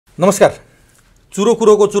नमस्कार, चुरो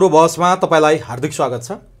कुरोको चुरो बहसमा तपाईलाई हार्दिक स्वागत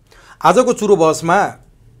छ। आजको चुरो बहसमा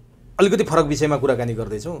अलिकति फरक विषयमा कुराकानी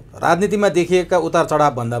गर्दैछौँ। राजनीतिमा देखिएका उतार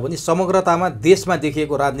चढाव भन्दा पनि समग्रतामा देशमा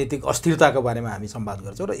देखिएको राजनीतिक अस्थिरताको बारेमा हामी संवाद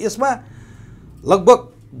गर्छौँ र यसमा लगभग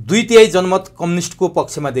 2/3 जनमत कम्युनिस्टको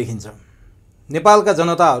पक्षमा देखिन्छ। नेपालका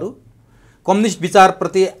जनताहरू कम्युनिस्ट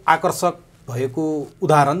विचारप्रति आकर्षक भएको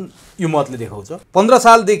उदाहरण यो मतले देखाउँछ। 15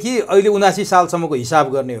 सालदेखि अहिले 79 सालसम्मको हिसाब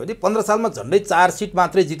गर्ने हो भने 15 सालमा झन्डै 4 सिट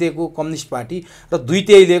मात्रै जितेको कम्युनिस्ट पार्टी र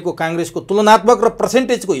 2/3 लिएको काङ्ग्रेसको तुलनात्मक र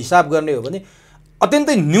पर्सेन्टेजको हिसाब गर्ने हो भने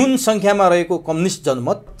अत्यन्तै न्यून सङ्ख्यामा रहेको कम्युनिस्ट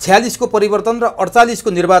जनमत 46 को परिवर्तन र 48 को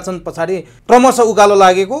निर्वाचन पछाडि क्रमशः उकालो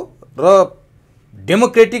लागेको र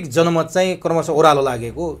डेमोक्रेटिक जनमत चाहिँ क्रमशः ओह्रालो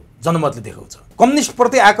लागेको जनमतले देखाउँछ।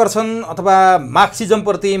 कम्युनिस्टप्रति आकर्षण अथवा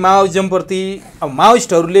मार्क्सिजमप्रति माओइजमप्रति अब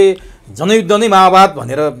माओइस्टहरूले जनयुद्ध नै माओवाद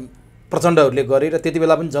भनेर प्रचण्डहरूले गरे र त्यति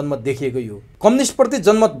बेला पनि जनमत देखिएकै हो। कम्युनिस्टप्रति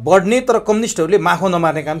जनमत बढ्ने तर कम्युनिस्टहरूले माखो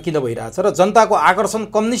नमार्ने काम किन भइरहेछ र जनताको आकर्षण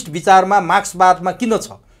कम्युनिस्ट विचारमा मार्क्सवादमा किन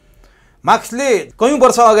छ? मार्क्सले कयौं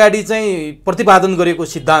वर्ष अगाडि चाहिँ प्रतिपादन गरेको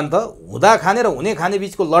सिद्धान्त हुँदा खाने र हुने खाने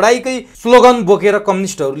बीचको लडाईकै स्लोगन बोकेर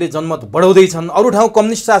कम्युनिस्टहरूले जनमत बढाउँदैछन्। अरू ठाउँ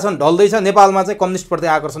कम्युनिस्ट शासन ढल्दैछ, नेपालमा चाहिँ कम्युनिस्टप्रति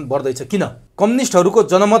आकर्षण बढ्दैछ। किन? कम्युनिस्टहरूको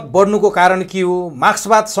जनमत बढ्नुको कारण के हो?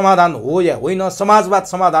 मार्क्सवाद समाधान हो या होइन? समाजवाद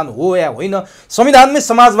समाधान हो या होइन? संविधानमै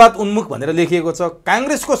समाजवाद उन्मुख भनेर लेखिएको छ।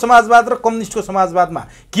 काङ्ग्रेसको समाजवाद र कम्युनिस्टको समाजवादमा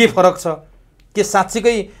के फरक छ? के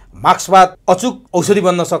साँच्चीकै मार्क्सवाद अचूक औषधि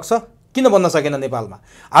बन्न सक्छ? किन बन्न सकेन नेपालमा?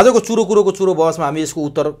 आजको चुरो कुरोको चुरो बहसमा हामी यसको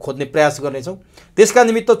उत्तर खोज्ने प्रयास गर्नेछौँ। त्यसका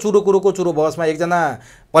निमित्त चुरो कुरोको चुरो बहसमा एकजना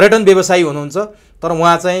पर्यटन व्यवसायी हुनुहुन्छ, तर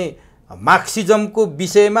उहाँ चाहिँ मार्क्सिजमको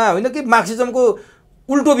विषयमा होइन कि मार्क्सिजमको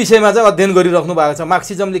उल्टो विषयमा चाहिँ अध्ययन गरिराख्नु भएको छ।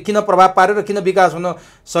 मार्क्सिजमले किन प्रभाव पार्यो र किन विकास हुन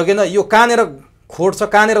सकेन, यो कहाँनिर खोट छ,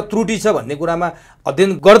 कहाँनिर त्रुटि छ भन्ने कुरामा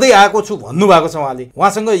अध्ययन गर्दै आएको छु भन्नुभएको छ उहाँले।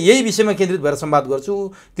 उहाँसँग यही विषयमा केन्द्रित भएर संवाद गर्छु।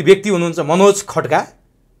 ती व्यक्ति हुनुहुन्छ मनोज खड्का,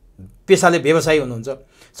 पेसाले व्यवसायी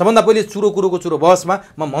हुनुहुन्छ। सबभन्दा पहिले चुरो कुरोको चुरो बहसमा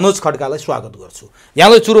म मनोज खड्कालाई स्वागत गर्छु।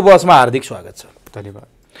 यहाँलाई चुरो बहसमा हार्दिक स्वागत छ। धन्यवाद।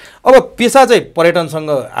 अब पेसा चाहिँ पर्यटनसँग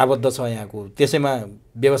आबद्ध छ यहाँको, त्यसैमा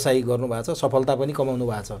व्यवसाय गर्नुभएको छ, सफलता पनि कमाउनु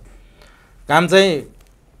भएको छ। काम चाहिँ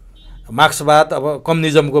मार्क्सवाद अब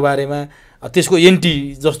कम्युनिजमको बारेमा त्यसको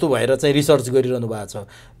एन्टी जस्तो भएर चाहिँ रिसर्च गरिरहनु भएको छ।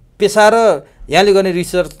 पेसा र यहाँले गर्ने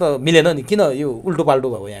रिसर्च त मिलेन नि, किन यो उल्टो पाल्टो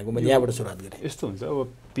भयो यहाँको? मैले यहाँबाट सुरुवात गरेँ। यस्तो हुन्छ, अब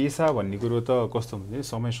पेसा भन्ने कुरो त कस्तो हुन्छ,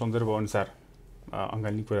 समय सन्दर्भ अनुसार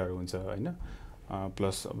अङ्गाल्ने कुराहरू हुन्छ होइन।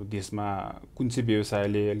 प्लस अब देशमा कुन चाहिँ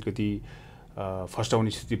व्यवसायले अलिकति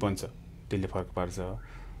फस्टाउने स्थिति बन्छ त्यसले फरक पार्छ।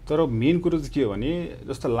 तर मेन कुरो चाहिँ के हो भने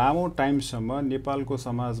जस्तो लामो टाइमसम्म नेपालको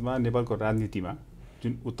समाजमा, नेपालको राजनीतिमा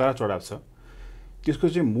जुन उतार चढाव छ त्यसको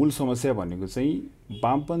चाहिँ मूल समस्या भनेको चाहिँ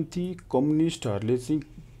वामपन्थी कम्युनिस्टहरूले चाहिँ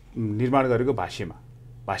निर्माण गरेको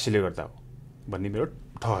भाष्यले गर्दा हो भन्ने मेरो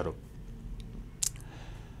ठहर हो।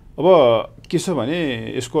 अब के छ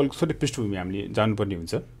भने यसको अलिक थोरै पृष्ठभूमि हामीले जानुपर्ने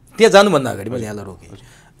हुन्छ। त्यहाँ जानुभन्दा अगाडि मैले यहाँलाई रोकेँ।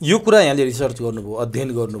 यो कुरा यहाँले रिसर्च गर्नुभयो, अध्ययन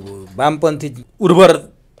गर्नुभयो, वामपन्थी उर्वर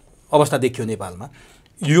अवस्था देखियो नेपालमा,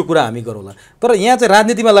 यो कुरा हामी गरौँला। तर यहाँ चाहिँ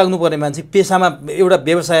राजनीतिमा लाग्नुपर्ने मान्छे पेसामा एउटा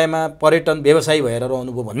व्यवसायमा पर्यटन व्यवसायी भएर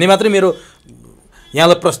रहनुभयो भन्ने मात्रै मेरो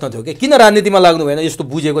यहाँलाई प्रश्न थियो कि किन राजनीतिमा लाग्नु भएन? यस्तो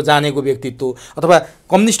बुझेको जानेको व्यक्तित्व अथवा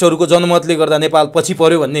कम्युनिस्टहरूको जनमतले गर्दा नेपाल पछि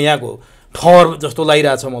पर्यो भन्ने यहाँको ठहर जस्तो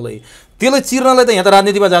लागिरहेछ मलाई। त्यसलाई चिर्नलाई त यहाँ त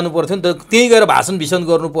राजनीतिमा जानु पर्थ्यो नि त, त्यहीँ गएर भाषण भिषण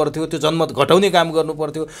गर्नु पर्थ्यो, त्यो जनमत घटाउने काम गर्नु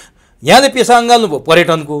पर्थ्यो। यहाँले पेसा अँगाल्नु भयो,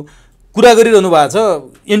 पर्यटनको कुरा गरिरहनु भएको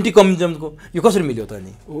छ, एन्टी कम्युनिजमको, यो कसरी मिल्यो त?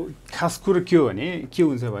 अनि खास कुरो के हो भने के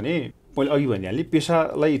हुन्छ भने मैले अघि भनिहालेँ,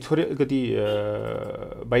 पेसालाई थोरै अलिकति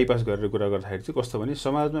बाइपास गरेर कुरा गर्दाखेरि चाहिँ कस्तो भने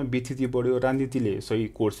समाजमा विथिति बढ्यो, राजनीतिले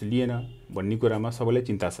सही कोर्स लिएन भन्ने कुरामा सबैलाई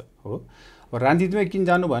चिन्ता छ हो। राजनीतिमा किन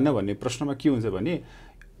जानु भएन भन्ने प्रश्नमा के हुन्छ भने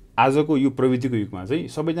आजको यो प्रविधिको युगमा चाहिँ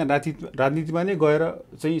सबैजना राजनीतिमा नै गएर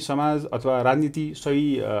चाहिँ समाज अथवा राजनीति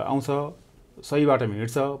सही आउँछ, सही बाटोमा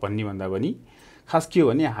हिँड्छ भन्ने भन्दा पनि खास के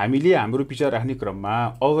हो भने हामीले हाम्रो विचार राख्ने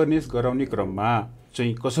क्रममा, अवेरनेस गराउने क्रममा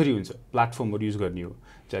चाहिँ कसरी हुन्छ प्लेटफर्महरू युज गर्ने हो,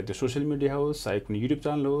 चाहे त्यो सोसियल मिडिया होस्, चाहे कुनै युट्युब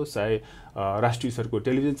च्यानल होस्, चाहे राष्ट्रिय स्तरको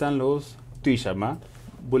टेलिभिजन च्यानल होस्, त्यो हिसाबमा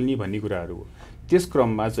बोल्ने भन्ने कुराहरू हो। त्यस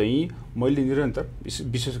क्रममा चाहिँ मैले निरन्तर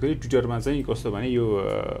विशेष गरी ट्विटरमा चाहिँ कस्तो भने यो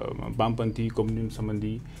वामपन्थी कम्युनिजम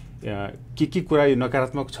सम्बन्धी के कुरा यो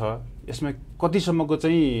नकारात्मक छ, यसमा कतिसम्मको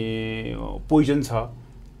चाहिँ पोइजन छ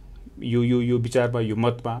यो यो यो विचारमा, यो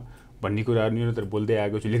मतमा भन्ने कुराहरू निरन्तर बोल्दै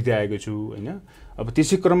आएको छु, लेख्दै आएको छु होइन। अब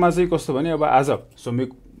त्यसै क्रममा चाहिँ कस्तो भने अब आज समय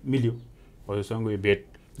मिल्यो हजुरसँग यो भेट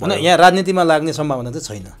होइन, यहाँ राजनीतिमा लाग्ने सम्भावना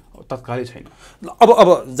चाहिँ छैन, तत्कालै छैन।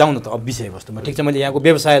 अब जाउँ न त अब विषयवस्तुमा। ठिक छ, मैले यहाँको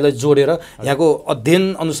व्यवसायलाई जोडेर यहाँको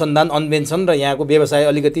अध्ययन अनुसन्धान अन्वेषण र यहाँको व्यवसाय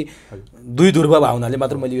अलिकति दुई ध्रुव भावनाले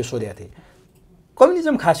मात्र मैले यो सोधेको थिएँ।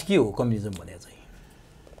 कम्युनिजम खास के हो? कम्युनिजम भने चाहिँ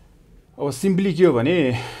अब सिम्पली के हो भने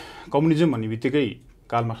कम्युनिजम भन्ने बित्तिकै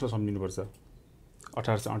कार्ल मार्क्सलाई सम्झिनुपर्छ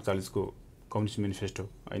 1848 को कम्युनिस्ट मेनिफेस्टो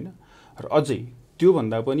हैन र अझै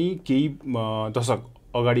त्योभन्दा पनि केही दशक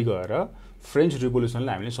अगाडि गएर फ्रेन्च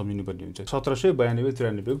रिभोल्युसनलाई हामीले सम्झिनुपर्ने हुन्छ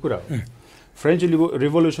 1792-93 को कुरा हो फ्रेन्च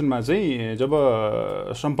रिभोल्युसनमा चाहिँ जब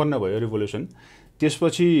सम्पन्न भयो रिभोल्युसन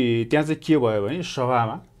त्यसपछि त्यहाँ चाहिँ के भयो भने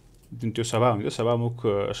सभामा जुन त्यो सभा हुन्छ सभामुख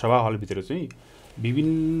सभा हलभित्र चाहिँ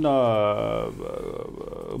विभिन्न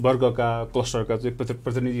वर्गका क्लस्टरका चाहिँ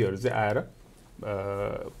प्रतिनिधिहरू चाहिँ आएर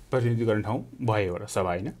प्रतिनिधि गर्ने ठाउँ भयो एउटा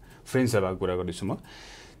सभा हैन फ्रेन्च सभाको कुरा गर्दैछु म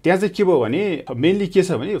त्यहाँ चाहिँ के भयो भने मेनली के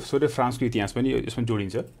छ भने सोरे फ्रान्सको इतिहास पनि यसमा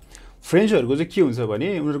जोडिन्छ फ्रेन्चहरूको चाहिँ के हुन्छ भने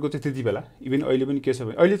उनीहरूको चाहिँ त्यति बेला इभन अहिले पनि के छ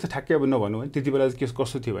भने अहिले त ठ्याक्कै अब नभन्नु भने त्यति बेला के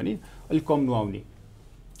कस्तो थियो भने अलिक कम नुहाउने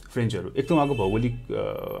फ्रेन्चहरू एकदम उहाँको भौगोलिक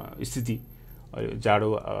स्थिति जाडो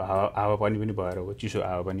हावापानी पनि भएर हो चिसो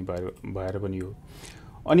हावापानी भएर पनि हो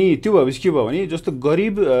अनि त्यो भएपछि के भयो भने जस्तो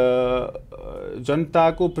गरिब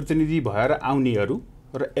जनताको प्रतिनिधि भएर आउनेहरू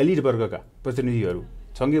र एलिट वर्गका प्रतिनिधिहरू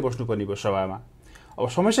सँगै बस्नुपर्ने भयो सभामा अब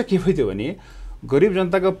समस्या के भइदियो भने गरिब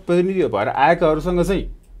जनताका प्रतिनिधि भएर आएकाहरूसँग चाहिँ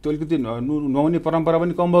त्यो अलिकति नुहाउने परम्परा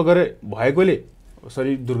पनि कम भएकोले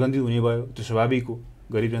शरीर दुर्गन्धित हुने भयो त्यो स्वाभाविक हो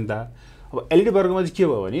गरिब जनता अब एलिट वर्गमा चाहिँ के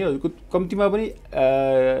भयो भने कम्तीमा पनि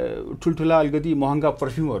ठुल्ठुला अलिकति महँगा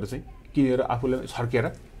पर्फ्युमहरू चाहिँ किनेर आफूलाई छर्केर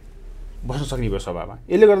बस्न सक्ने भयो सभामा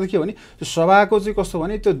यसले गर्दा के भने त्यो सभाको चाहिँ कस्तो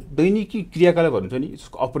भने त्यो दैनिकी क्रियाकलापहरू हुन्छ नि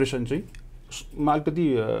त्यसको अपरेसन चाहिँ अलिकति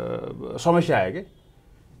समस्या आयो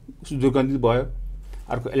क्या दुर्गन्धित भयो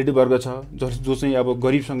अर्को एलिट वर्ग छ जो चाहिँ अब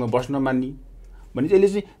गरिबसँग बस्न मान्ने भने चाहिँ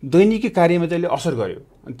यसले चाहिँ दैनिकी कार्यमा चाहिँ यसले असर गर्यो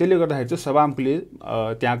अनि त्यसले गर्दाखेरि चाहिँ सभामुखले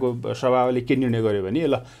त्यहाँको सभाले के निर्णय गर्यो भने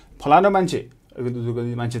ल फलाना मान्छे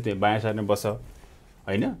दुर्गन्धित मान्छे त्यहाँ बायाँ साइडमा बस्छ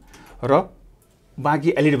होइन र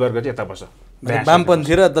बाँकी एलिट वर्ग चाहिँ यता बस्छ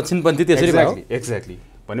वामपन्थी र दक्षिणपन्थी त्यसरी भयो एक्ज्याक्टली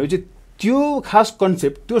भनेपछि त्यो खास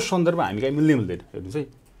कन्सेप्ट त्यो सन्दर्भमा हामी कहीँ मिल्दैन हेर्नुहोस् है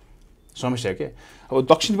समस्या के अब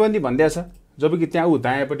दक्षिणपन्थी भन्दै छ जबकि त्यहाँ ऊ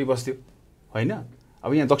दायाँपट्टि बस्थ्यो होइन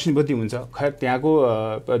अब यहाँ दक्षिणपन्थी हुन्छ खैर त्यहाँको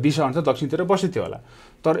दिशाअनुसार दक्षिणतिर बस्थ्यो होला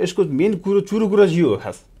तर यसको मेन कुरो चुरो कुरा यो हो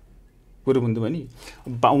खास कुरो भन्नु भने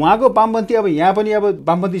उहाँको वामपन्थी अब यहाँ पनि अब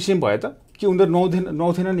वामपन्थी सेम भयो त के उनीहरू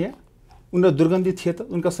नुहाउँथेनन् यहाँ उनीहरू दुर्गन्धित थिए त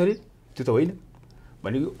उनका शरीर त्यो त होइन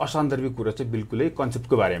भनेको असान्दर्भिक कुरा चाहिँ बिल्कुलै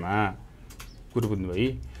कन्सेप्टको बारेमा कुरो बुझ्नु है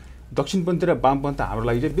दक्षिणपन्थी र वामपन्थी हाम्रो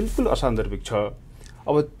लागि चाहिँ बिल्कुल असान्दर्भिक छ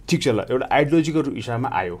अब ठिक छ ल एउटा आइडियोलोजीको हिसाबमा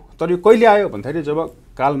आयो तर यो कहिले आयो भन्दाखेरि जब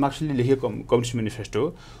कार्ल मार्क्सले लेखेको कम्युनिस्ट मेनिफेस्टो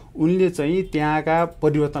उनले चाहिँ त्यहाँका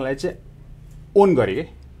परिवर्तनलाई चाहिँ ओन गरे के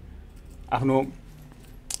आफ्नो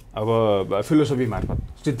अब फिलोसफी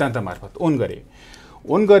मार्फत सिद्धान्त मार्फत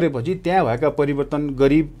ओन गरेपछि त्यहाँ भएका परिवर्तन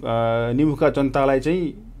गरिब निमुखा जनतालाई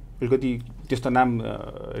चाहिँ अलिकति त्यस्तो नाम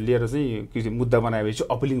लिएर चाहिँ मुद्दा बनाएपछि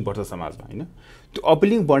अपिलिङ बढ्छ समाजमा होइन त्यो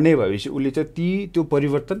अपिलिङ बढ्ने भएपछि उसले चाहिँ त्यो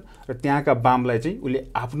परिवर्तन र त्यहाँका वामलाई चाहिँ उसले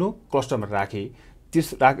आफ्नो क्लस्टरमा राखे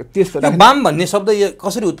त्यस वाम भन्ने शब्द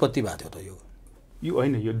कसरी उत्पत्ति भएको थियो त यो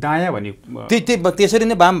होइन यो दायाँ भन्ने त्यसरी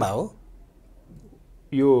नै वाम भयो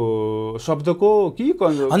यो शब्दको कि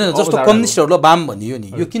होइन जस्तो कम्युनिस्टहरूलाई वाम भनियो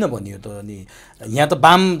नि यो किन भनियो त अनि यहाँ त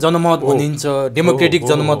वाम जनमत भनिन्छ डेमोक्रेटिक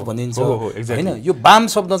जनमत भनिन्छ होइन यो वाम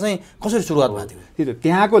शब्द चाहिँ कसरी सुरुवात भएको थियो त्यही त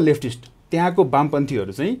त्यहाँको लेफ्टिस्ट त्यहाँको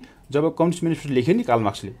वामपन्थीहरू चाहिँ जब कम्युनिस्ट मेनिफेस्टो लेखे नि कार्ल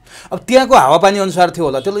मार्क्सले अब त्यहाँको हावापानी अनुसार थियो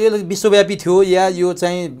होला त्यसले यो विश्वव्यापी थियो या यो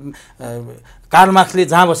चाहिँ कार्ल मार्क्सले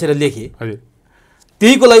जहाँ बसेर लेखे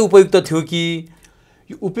त्यहीको लागि उपयुक्त थियो कि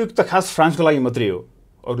यो उपयुक्त खास फ्रान्सको लागि मात्रै हो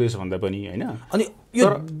अरू यसभन्दा पनि होइन अनि यो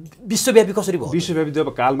विश्वव्यापी कसरी भयो विश्वव्यापी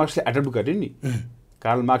जब कार्ल मार्क्सले एडप्ट गरे नि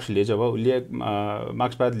कार्ल मार्क्सले जब उसले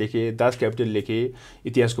मार्क्सवाद लेखे दास क्यापिटल लेखे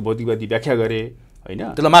इतिहासको भौतिकवादी व्याख्या गरे होइन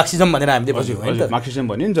त्यसलाई मार्क्सिजम भनेर हामीले बुझ्यौँ मार्क्सिजम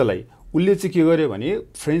भन्यो नि जसलाई उसले चाहिँ के गर्यो भने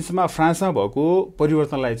फ्रान्समा भएको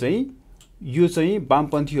परिवर्तनलाई चाहिँ यो चाहिँ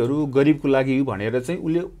वामपन्थीहरू गरिबको लागि भनेर चाहिँ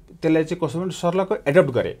उसले त्यसलाई चाहिँ कसो भने सर्लक्क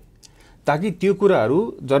एडप्ट गरे ताकि त्यो कुराहरू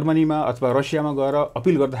जर्मनीमा अथवा रसियामा गएर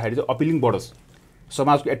अपिल गर्दाखेरि चाहिँ अपिलिङ बढोस्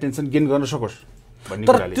समाजको एटेन्सन गेन गर्न सकोस् भन्ने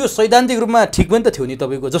तर त्यो सैद्धान्तिक रूपमा ठिक पनि त थियो नि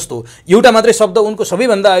तपाईँको जस्तो एउटा मात्रै शब्द उनको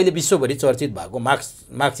सबैभन्दा अहिले विश्वभरि चर्चित भएको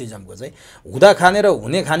मार्क्सिजमको चाहिँ हुँदा खाने र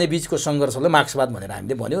हुने खाने बिचको सङ्घर्षलाई मार्क्सवाद भनेर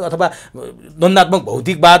हामीले भन्यौँ अथवा द्वन्द्वात्मक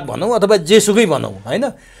भौतिकवाद भनौँ अथवा जेसुकै भनौँ होइन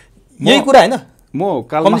यही कुरा होइन म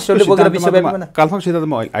कार्ल मार्क्स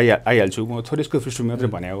सिद्धान्तमा आइहाल्छु म थोरै यसको पृष्ठभूमि मात्रै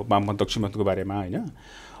भने हो वामपन्थ दक्षिणपन्थको बारेमा होइन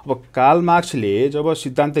अब कार्ल मार्क्सले जब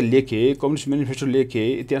सिद्धान्त लेखे कम्युनिस्ट मेनिफेस्टो लेखे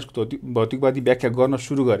इतिहासको भौतिकवादी व्याख्या गर्न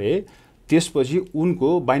सुरु गरे त्यसपछि उनको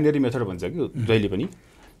बाइनरी मेथड भन्छ कि जहिले पनि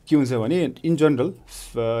के हुन्छ भने इन जनरल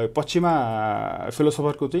पश्चिमा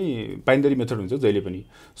फिलोसफरको चाहिँ बाइनरी मेथड हुन्छ जहिले पनि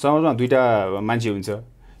समाजमा दुईवटा मान्छे हुन्छ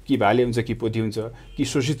कि भाले हुन्छ कि पोथी हुन्छ कि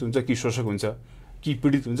शोषित हुन्छ कि शोषक हुन्छ कि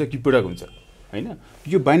पीडित हुन्छ कि पीडक हुन्छ होइन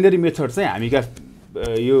यो बाइनरी मेथड चाहिँ हामीका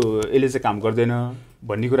यो यसले चाहिँ काम गर्दैन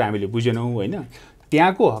भन्ने कुरा हामीले बुझेनौँ होइन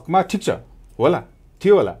त्यहाँको हकमा ठिक छ होला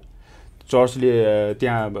थियो होला चर्चले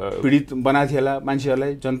त्यहाँ पीडित बनाएको थियो होला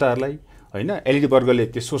मान्छेहरूलाई जनताहरूलाई होइन एलइडी वर्गले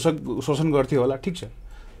त्यो शोषण गर्थ्यो होला ठिक छ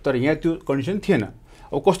तर यहाँ त्यो कन्डिसन थिएन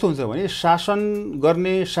अब कस्तो हुन्छ भने शासन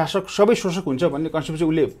गर्ने शासक सबै शोषक हुन्छ भन्ने कन्सेप्ट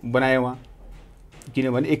चाहिँ उसले बनाए उहाँ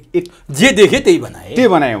किनभने एक जे देखे त्यही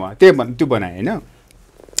बनाए उहाँ त्यो बनाए होइन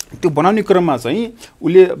त्यो बनाउने क्रममा चाहिँ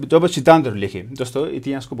उसले जब सिद्धान्तहरू लेखे जस्तो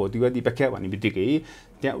इतिहासको भौतिकवादी व्याख्या भन्ने बित्तिकै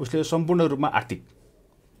त्यहाँ उसले सम्पूर्ण रूपमा आर्थिक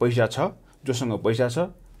पैसा छ जोसँग पैसा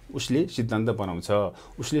छ उसले सिद्धान्त बनाउँछ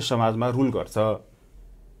उसले समाजमा रुल गर्छ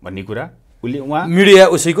भन्ने कुरा उसले उहाँ मिडिया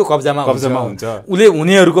उसैको कब्जामा हुन्छ उसले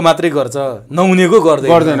हुनेहरूको मात्रै गर्छ नहुनेको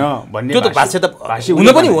गर्दैन भन्ने त्यो त भाष्य त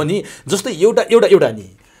हुन पनि हो नि जस्तो एउटा नि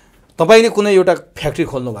तपाईँले कुनै एउटा फ्याक्ट्री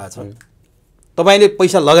खोल्नु भएको छ तपाईँले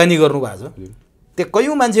पैसा लगानी गर्नु भएको छ त्यो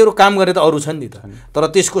कयौँ मान्छेहरू काम गरे त अरू छन् नि त तर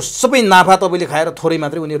त्यसको सबै नाफा तपाईँले खाएर थोरै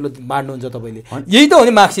मात्रै उनीहरूले बाँड्नुहुन्छ तपाईँले यही त हो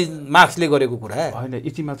नि मार्क्सले गरेको कुरा होइन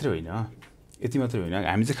यति मात्रै होइन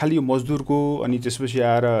हामी चाहिँ खालि यो मजदुरको अनि त्यसपछि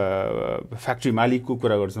आएर फ्याक्ट्री मालिकको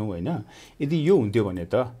कुरा गर्छौँ होइन यदि यो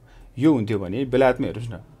हुन्थ्यो भने बेलायतमा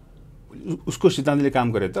हेर्नुहोस् न उसको सिद्धान्तले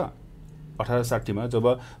काम गरे त 1860मा जब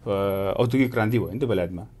औद्योगिक क्रान्ति भयो नि त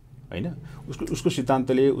बेलायतमा होइन उसको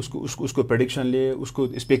सिद्धान्तले उसको प्रेडिक्सनले उसको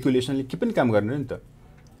स्पेकुलेसनले के पनि काम गरेन नि त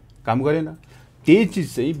काम गरेन त्यही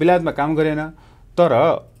चिज चाहिँ बेलायतमा काम गरेन तर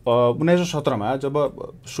 1917मा जब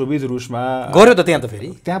सोभियत रुसमा गर्यो त त्यहाँ त फेरि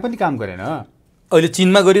त्यहाँ पनि काम गरेन अहिले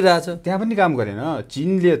चीनमा गरिरहेछ त्यहाँ पनि काम गरेन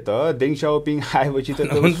चीनले त देङ सियाओपिङ आएपछि त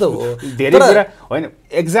धेरै कुरा होइन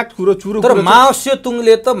एक्ज्याक्ट कुरो चुरो तर माओ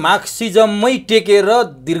सेतुङले त मार्क्सिजममै टेकेर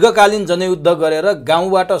दीर्घकालीन जनयुद्ध गरेर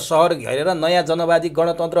गाउँबाट सहर घेरेर नयाँ जनवादी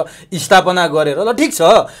गणतन्त्र स्थापना गरेर ल ठिक छ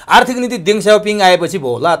आर्थिक नीति देङ सियाओपिङ आएपछि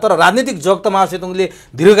भयो होला तर राजनीतिक जग त माओ सेतुङले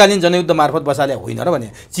दीर्घकालीन जनयुद्ध मार्फत बसाले होइन र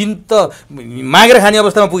भने चीन त मागेर खाने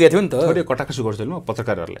अवस्थामा पुगेको थियो नि त थोरै कटाकसु गर्छु म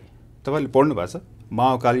पत्रकारहरूलाई तपाईँले पढ्नु भएको छ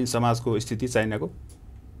माओकालीन समाजको स्थिति चाइनाको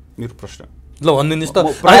मेरो प्रश्न ल भनिदिनुहोस् त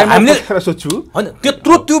हामीले सोध्छु होइन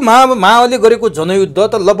त्यत्रो त्यो माओले गरेको जनयुद्ध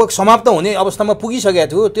त लगभग समाप्त हुने अवस्थामा पुगिसकेको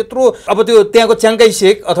थियो त्यत्रो अब त्यो त्यहाँको च्याङ्काई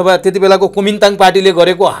सेक अथवा त्यति बेलाको कुमिन्ताङ पार्टीले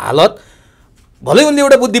गरेको हालत भलै उनले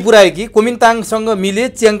एउटा बुद्धि पुऱ्याए कि कुमिन्ताङसँग मिले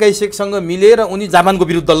च्याङ्काई सेकसँग मिले र उनी जापानको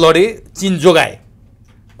विरुद्ध लडे चीन जोगाए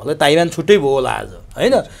भलै ताइवान छुट्टै भयो होला आज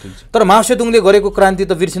होइन तर माओ सेतुङले गरेको क्रान्ति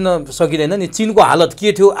त बिर्सिन सकिँदैन नि चीनको हालत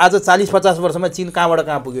के थियो आज 40-50 वर्षमा चीन कहाँबाट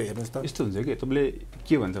कहाँ पुग्यो हेर्नुहोस् त यस्तो हुन्छ कि तपाईँले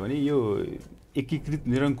के भन्छ भने यो एकीकृत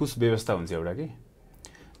निरङ्कुश व्यवस्था हुन्छ एउटा कि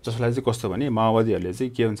जसलाई चाहिँ कस्तो भने माओवादीहरूले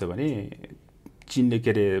चाहिँ के हुन्छ भने चीनले के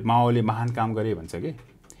अरे माओले महान काम गरे भन्छ कि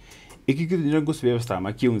एकीकृत निरङ्कुश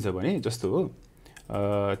व्यवस्थामा के हुन्छ भने जस्तो हो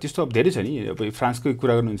त्यस्तो अब धेरै छ नि अब फ्रान्सकै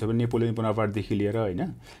कुरा गर्नुहुन्छ भने नेपोलियन बोनापार्टदेखि लिएर होइन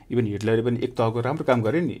इभन हिटलरले पनि एक तहको राम्रो काम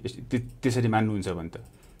गरे नि त्यसरी मान्नुहुन्छ भने त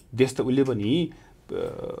देश त उसले पनि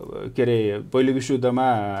के अरे पहिलो विश्वयुद्धमा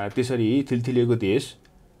त्यसरी थिल्थिलिएको देश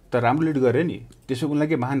त राम्रो लिड गरे नि त्यसो उनलाई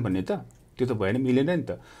के महान भन्ने त त्यो त भएन मिलेन नि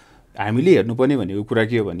त हामीले हेर्नुपर्ने भनेको कुरा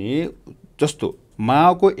के हो भने जस्तो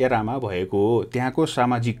माओको एरामा भएको त्यहाँको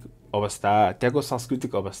सामाजिक अवस्था त्यहाँको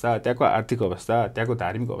सांस्कृतिक अवस्था त्यहाँको आर्थिक अवस्था त्यहाँको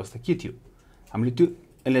धार्मिक अवस्था के थियो हामीले त्यो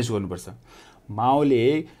एनालाइज गर्नुपर्छ माओले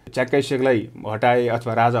च्याङ्काई सेकलाई हटाए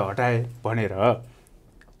अथवा राजा हटाए भनेर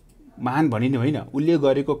महान भनिने होइन उसले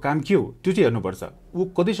गरेको काम के हो त्यो चाहिँ हेर्नुपर्छ ऊ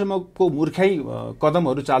कतिसम्मको मूर्खाइ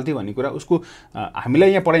कदमहरू चाल्थ्यो भन्ने कुरा उसको हामीलाई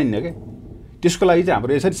यहाँ पढाइन्न क्या त्यसको लागि चाहिँ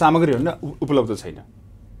हाम्रो यसरी सामग्रीहरू नै उपलब्ध छैन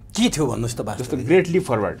के थियो भन्नुहोस् त जस्तो ग्रेट लिप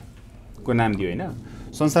फरवर्डको नाम दियो होइन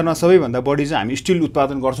संसारमा सबैभन्दा बढी चाहिँ हामी स्टिल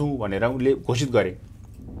उत्पादन गर्छौँ भनेर उसले घोषित गरे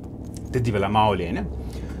त्यति बेला माओले होइन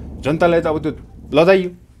जनतालाई त अब त्यो लजाइयो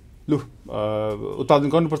लु उत्पादन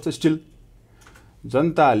गर्नुपर्छ स्टिल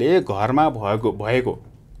जनताले घरमा भएको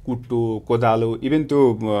कुट्टो कोदालो इभन त्यो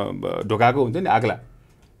ढोकाको हुन्छ नि आग्ला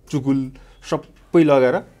चुकुल सबै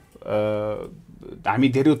लगेर हामी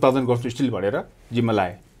धेरै उत्पादन गर्छौँ स्टिल भनेर जिम्मा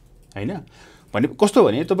लाए होइन भने कस्तो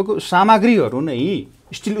भने तपाईँको सामग्रीहरू नै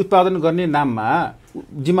स्टिल उत्पादन गर्ने नाममा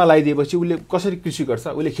जिम्मा लगाइदिएपछि उसले कसरी कृषि गर्छ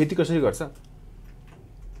उसले खेती कसरी गर्छ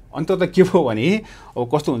अन्त त के भयो भने अब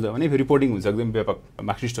कस्तो हुन्छ भने रिपोर्टिङ हुन्छ एकदम व्यापक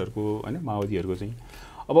मार्क्सिस्टहरूको होइन माओवादीहरूको चाहिँ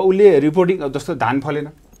अब उसले रिपोर्टिङ जस्तो धान फलेन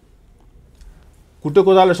कुटो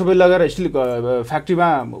कोदालो सबै लगेर स्टिल फ्याक्ट्रीमा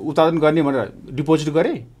उत्पादन गर्ने भनेर डिपोजिट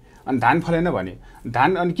गरे अनि धान फलेन भने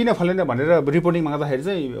धान अनि किन फलेन भनेर रिपोर्टिङ माग्दाखेरि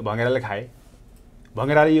चाहिँ भँगेराले खाए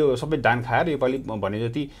भँगेराले यो सबै धान खाएर योपालि भने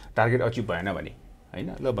जति टार्गेट अचिभ भएन भने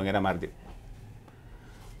होइन ल भँगेरा मारिदियो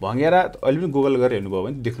भँगेरा अहिले पनि गुगल गरेर हेर्नुभयो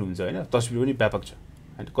भने देख्नुहुन्छ होइन तस्बिर पनि व्यापक छ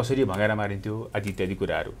होइन कसरी भँगेरा मारिन्थ्यो आदि इत्यादि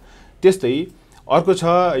कुराहरू त्यस्तै अर्को छ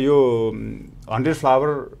यो 100 फ्लावर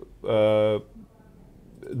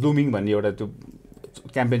ब्लुमिङ भन्ने एउटा त्यो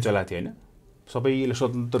क्याम्पेन चलाएको थियो होइन सबैले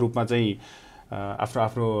स्वतन्त्र रूपमा चाहिँ आफ्नो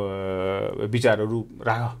आफ्नो विचारहरू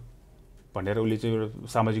राख भनेर उसले चाहिँ एउटा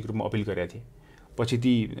सामाजिक रूपमा अपिल गरेका थिए। पछि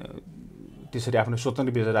त्यसरी आफ्नो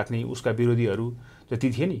स्वतन्त्र विचार राख्ने उसका विरोधीहरू जति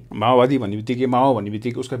थिए नि, माओवादी भन्ने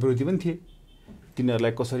बित्तिकै उसका विरोधी पनि थिए,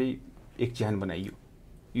 तिनीहरूलाई कसरी एक चिहान बनाइयो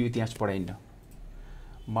यो इतिहास पढाइन्न।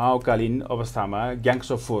 माओकालीन अवस्थामा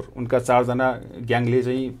ग्याङ्स अफ 4 उनका 4 जना ग्याङले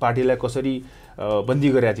चाहिँ पार्टीलाई कसरी बन्दी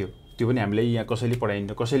गरेका थियो त्यो पनि हामीले यहाँ कसैले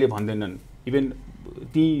पढाइन्न, कसैले भन्दैनन्। इभन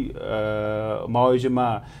ती माओइजममा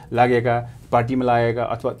लागेका, पार्टीमा लागेका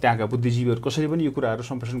अथवा त्यहाँका बुद्धिजीवीहरू कसैले पनि यो कुराहरू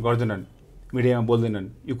सम्प्रेषण गर्दैनन्, मिडियामा बोल्दैनन्।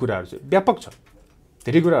 यो कुराहरू चाहिँ व्यापक छ,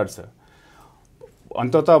 धेरै कुराहरू छ।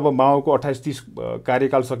 अन्ततः अब माओको 28-30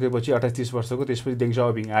 कार्यकाल सकेपछि 28-30 वर्षको, त्यसपछि देङ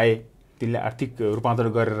साओपिङ आए, तिनले आर्थिक रूपान्तरण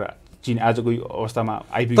गरेर चीन आजको अवस्थामा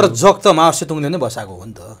आइपुग्यो। तर जग त माओ सेतुङले नै बसाएको हो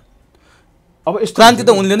नि त। अब यस्तो क्रान्ति त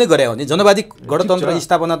उनले नै गरे हो नि, जनवादी गणतन्त्र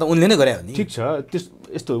स्थापना त उनले नै गरे हो नि। ठिक छ,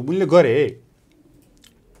 यस्तो उनले गरे,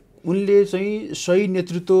 उनले चाहिँ सही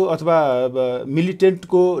नेतृत्व अथवा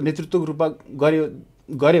मिलिटेन्टको नेतृत्वको रूपमा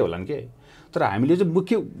गरे होलान् के। तर हामीले चाहिँ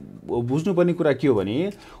मुख्य बुझ्नुपर्ने कुरा के हो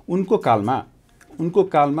भने उनको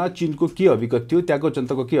कालमा चीनको के अभिगत थियो, त्यहाँको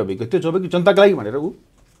जनताको के अभिगत थियो, जबकि जनताको लागि भनेर ऊ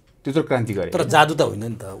त्यत्रो क्रान्ति गरे। तर जादु त होइन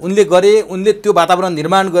नि त, उनले गरे, उनले त्यो वातावरण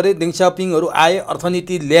निर्माण गरे, देङ साओपिङहरू आए,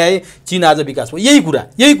 अर्थनीति ल्याए, चीन आज विकास भयो।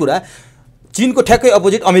 यही कुरा चीनको ठ्याक्कै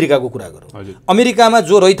अपोजिट अमेरिकाको कुरा गरौँ। अमेरिकामा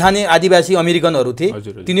जो रैथाने आदिवासी अमेरिकनहरू थिए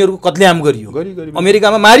तिनीहरूको कत्लेआम गरियो,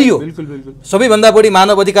 अमेरिकामा मारियो। सबैभन्दा बढी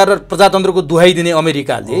मानव अधिकार र प्रजातन्त्रको दुहाई दिने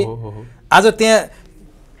अमेरिकाले आज त्यहाँ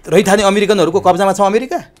रैथाने अमेरिकनहरूको कब्जामा छ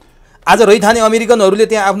अमेरिका। आज रैथाने अमेरिकनहरूले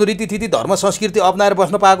त्यहाँ आफ्नो रीतिथिति, धर्म, संस्कृति अपनाएर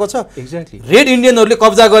बस्न पाएको छ। एक्ज्याक्टली। रेड इन्डियनहरूले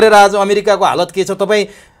कब्जा गरेर आज अमेरिकाको हालत के छ। तपाईँ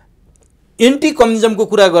एन्टी कम्युनिजमको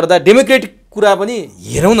कुरा गर्दा डेमोक्रेटिक कुरा पनि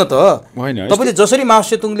हेरौँ न त। तपाईँले जसरी माओ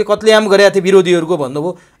सेतुङले कत्लेआम गरेका थिए विरोधीहरूको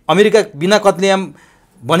भन्नुभयो, अमेरिका बिना कत्लेआम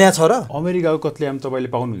बन्या छ र? अमेरिकाको कत्लेआम तपाईँले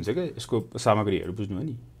पाउनुहुन्छ क्या, यसको सामग्रीहरू बुझ्नु हो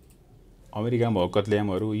नि। अमेरिकामा भएको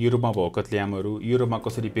कत्लेआमहरू, युरोपमा भएको कत्लेआमहरू, युरोपमा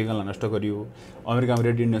कसरी पेगनलाई नष्ट गरियो, अमेरिकामा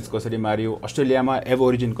रेड इन्डियन्स कसरी मारियो, अस्ट्रेलियामा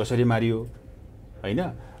एबोरिजिन कसरी मारियो, होइन,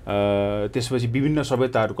 त्यसपछि विभिन्न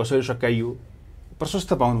सभ्यताहरू कसरी सकाइयो,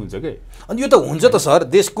 प्रशस्त पाउनुहुन्छ के। अनि यो त हुन्छ त सर,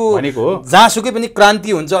 देशको भनेको जहाँसुकै पनि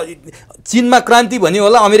क्रान्ति हुन्छ। चीनमा क्रान्ति भन्यो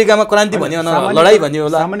होला, अमेरिकामा क्रान्ति भन्यो होला, लडाइँ भन्यो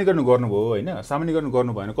होला। सामान्यकरण गर्नुभयो होइन, सामान्यकरण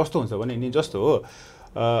गर्नु भएन कस्तो हुन्छ भने नि, जस्तो हो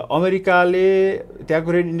अमेरिकाले त्यहाँको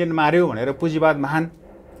रेड इन्डियन मार्यो भनेर पुँजीवाद महान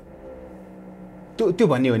त्यो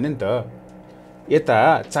भन्ने होइन नि त।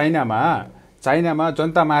 यता चाइनामा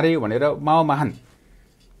जनता मार्यो भनेर माओ महान,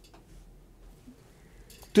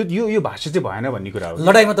 त्यो यो भाष्य चाहिँ भएन भन्ने कुरा हो।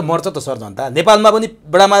 लडाइँमा त मर्छ त सर जनता। नेपालमा पनि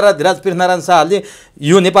बडामारा धीराज पृथ्वीनारायण शाहले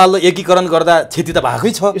यो नेपाललाई एकीकरण गर्दा क्षति त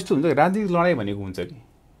भएकै छ। यस्तो हुन्छ, राजनीतिक लडाइँ भनेको हुन्छ कि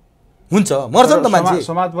हुन्छ, मर्छ नि त मान्छे।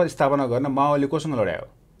 समाजवाद स्थापना गर्न माओले कोसँग लडायो?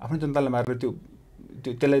 आफ्नो जनतालाई मारेर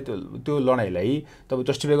त्यो लडाइँलाई तपाईँ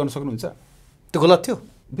जस्टिफाई गर्न सक्नुहुन्छ? त्यो गलत थियो,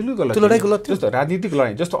 बिल्कुल गलत। त्यो लडाइँ गलत थियो। जस्तो राजनीतिक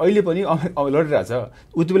लडाइँ, जस्तो अहिले पनि लडिरहेछ,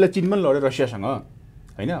 उति बेला चीन पनि लड्यो रसियासँग,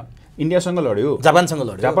 होइन, इन्डियासँग लड्यो,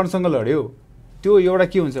 जापानसँग लड्यो। त्यो एउटा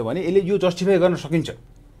के हुन्छ भने यसले यो जस्टिफाई गर्न सकिन्छ।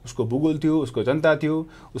 उसको भूगोल थियो, उसको जनता थियो,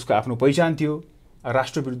 उसको आफ्नो पहिचान थियो,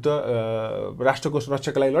 राष्ट्र विरुद्ध राष्ट्रको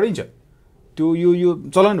सुरक्षाको लागि लडिन्छ। त्यो यो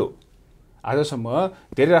चलन हो। आजसम्म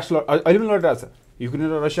धेरै राष्ट्र अहिले पनि लडिरहेछ, युक्रेन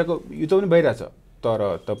र रसियाको युद्ध पनि भइरहेछ।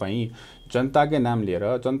 तर तपाईँ जनताकै नाम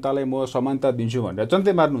लिएर जनतालाई म समानता दिन्छु भनेर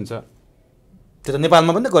जनतै मार्नुहुन्छ। त्यो त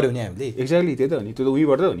नेपालमा पनि गर्यो नि हामीले। एक्ज्याक्टली, त्यही त हो नि। त्यो त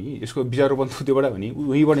उहीँबाट हो नि, यसको विचारोपन त्योबाट हो नि,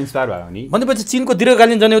 उहीँबाट इन्सपायर भयो नि। भनेपछि चीनको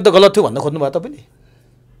दीर्घकालीन जनयुद्ध गलत थियो भन्न खोज्नुभयो तपाईँले?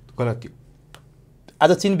 गलत थियो।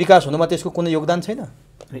 आज चीन विकास हुनुमा त्यसको कुनै योगदान छैन।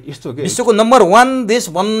 यस्तो के, विश्वको नम्बर 1 देश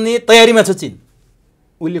बन्ने तयारीमा छ चीन।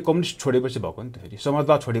 उसले कम्युनिस्ट छोडेपछि भएको नि त, फेरि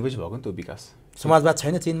समाजवाद छोडेपछि भएको नि त विकास। समाजवाद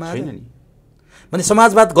छैन चीनमा, छैन नि। भने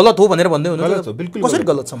समाजवाद गलत हो भनेर भन्दै हुनुहुन्छ? बिल्कुल कसरी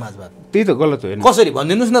गलत समाजवाद? त्यही त गलत हो। कसरी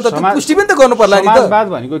भनिदिनुहोस् न त, पुष्टि पनि त गर्नु पर्ला नि त। समाजवाद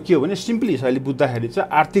भनेको के हो भने सिम्पली अहिले बुझ्दाखेरि चाहिँ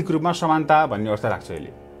आर्थिक रूपमा समानता भन्ने अर्थ लाग्छ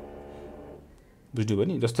अहिले, बुझ्नुभयो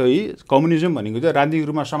नि। जस्तै कम्युनिजम भनेको चाहिँ राजनीतिक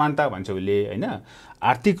रूपमा समानता भन्छ उसले, होइन।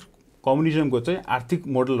 आर्थिक कम्युनिजमको चाहिँ आर्थिक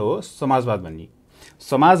मोडल हो समाजवाद भन्ने।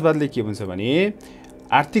 समाजवादले के भन्छ भने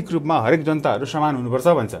आर्थिक रूपमा हरेक जनताहरू समान हुनुपर्छ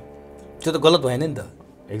भन्छ। त्यो त गलत भएन नि त।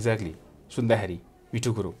 एक्ज्याक्टली। सुन्दाखेरि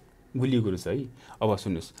मिठो कुरो, गुलियो कुरो छ है। अब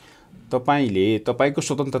सुन्नुहोस्, तपाईँको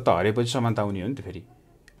स्वतन्त्रता हरेपछि समानता हुने हो नि त। फेरि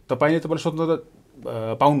तपाईँले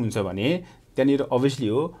स्वतन्त्रता पाउनुहुन्छ भने त्यहाँनिर अभियसली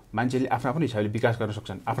हो मान्छेले आफ्नो हिसाबले विकास गर्न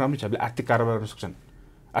सक्छन्, आफ्नो हिसाबले आर्थिक कारोबार गर्न सक्छन्।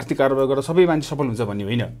 आर्थिक कारोबार गरेर सबै मान्छे सफल हुन्छ भन्ने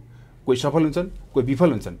होइन। कोही सफल हुन्छन्, कोही विफल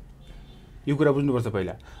हुन्छन्। यो कुरा बुझ्नुपर्छ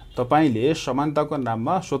पहिला। तपाईँले समानताको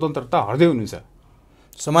नाममा स्वतन्त्रता हट्दै हुनुहुन्छ।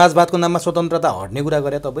 समाजवादको नाममा स्वतन्त्रता हट्ने कुरा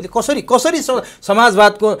गरे तपाईँले? कसरी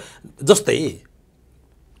समाजवादको जस्तै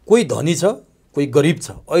कोही धनी छ, कोही गरिब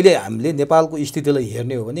छ। अहिले हामीले नेपालको स्थितिलाई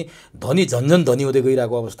हेर्ने हो भने धनी झन्झन धनी हुँदै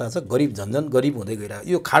गइरहेको अवस्था छ, गरिब झन्झन गरिब हुँदै गइरहेको।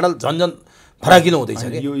 यो खाडल झन्झन फराकिलो हुँदैछ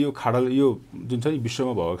के यो खाडल यो जुन छ नि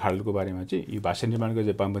विश्वमा भएको खाडलको बारेमा चाहिँ यो भाषा निर्माणको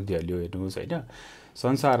चाहिँ वामपन्थीहरूले हेर्नुहोस् होइन,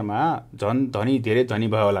 संसारमा झन् धनी धेरै धनी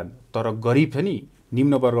भयो होला, तर गरिब छ नि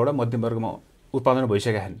निम्न वर्गबाट मध्यम वर्गमा उत्पादन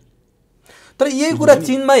भइसकेका छन्। तर यही कुरा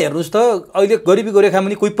चीनमा हेर्नुहोस् त, अहिले गरिबीको रेखामा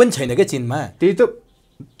पनि कोही पनि छैन क्या चीनमा। त्यही त,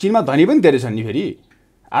 चीनमा धनी पनि धेरै छन् नि। फेरि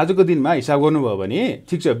आजको दिनमा हिसाब गर्नुभयो भने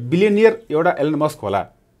ठिक छ बिलियनियर एउटा एलन मस्क होला,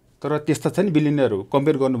 तर त्यस्ता छ नि बिलियनियरहरू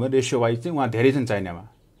कम्पेयर गर्नुभयो रेसियो वाइज चाहिँ उहाँ धेरै छन् चाइनामा।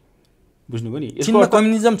 बुझ्नुभयो नि, चीनमा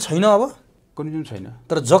कम्युनिजम छैन, अब कम्युनिजम छैन,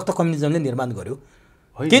 तर जग त कम्युनिजमले निर्माण गर्यो।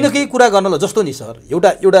 केही न केही कुरा गर्न जस्तो नि सर,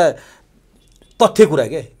 एउटा तथ्य कुरा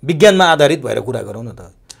के विज्ञानमा आधारित भएर कुरा गरौँ न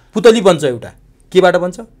त। पुतली बन्छ एउटा, केबाट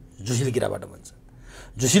बन्छ? झुसिल किराबाट बन्छ।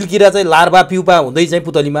 झुसिल किरा चाहिँ लार्भा प्युपा हुँदै चाहिँ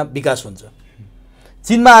पुतलीमा विकास हुन्छ।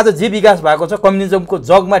 चीनमा आज जे विकास भएको छ कम्युनिजमको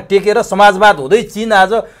जगमा टेकेर समाजवाद हुँदै चीन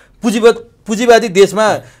आज पुँजीवादी देशमा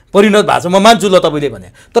परिणत भएको छ। म मान्छु ल तपाईँले भने,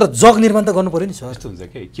 तर जग निर्माण त गर्नु पऱ्यो नि सर। यस्तो हुन्छ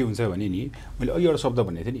के हुन्छ भने नि, मैले अघि एउटा शब्द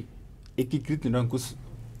भनेको थिएँ नि, एकीकृत निरङ्कुश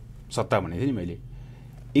सत्ता भनेको थिएँ नि मैले।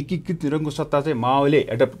 एकीकृत निरङ्कुश सत्ता चाहिँ माओले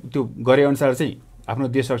एउटा त्यो गरे अनुसार चाहिँ आफ्नो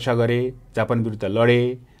देश रक्षा गरे, जापान विरुद्ध लडे,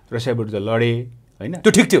 रसिया विरुद्ध लडे होइन,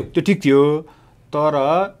 त्यो ठिक थियो। तर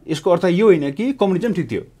यसको अर्थ यो होइन कि कम्युनिजम ठिक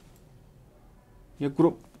थियो। यो कुरो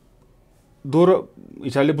दोहोरो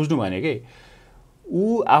हिसाबले बुझ्नु भएन कि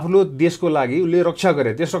ऊ आफ्नो देशको लागि उसले रक्षा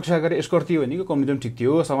गरे, देश रक्षा गरे, यसको अर्थ यो होइन कि कम्युनिजम ठिक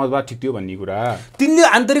थियो, समाजवाद ठिक थियो भन्ने कुरा। तिनले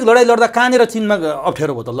आन्तरिक लडाइँ लड्दा कहाँनिर चीनमा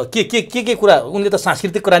अप्ठ्यारो भयो त? ल के कुरा? उनले त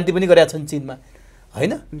सांस्कृतिक क्रान्ति पनि गरेका छन् चीनमा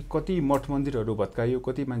होइन? कति मठ मन्दिरहरू भत्कायो,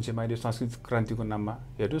 कति मान्छे मारियो सांस्कृतिक क्रान्तिको नाममा।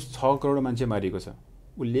 हेर्नुहोस् 6 करोड मान्छे मारिएको छ।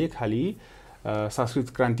 उसले खालि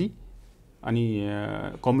सांस्कृतिक क्रान्ति अनि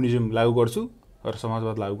कम्युनिजम लागू गर्छु र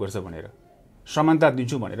समाजवाद लागू गर्छ भनेर, समानता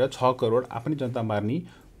दिन्छु भनेर 6 करोड आफ्नै जनता मार्ने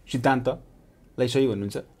सिद्धान्तलाई सही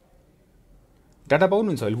भन्नुहुन्छ? डाटा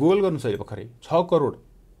पाउनुहुन्छ अहिले, गुगल गर्नुहोस् अहिले भर्खरै। 6 करोड,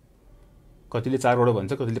 कतिले 4 करोड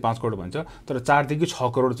भन्छ, कतिले 5 करोड भन्छ, तर 4 देखि 6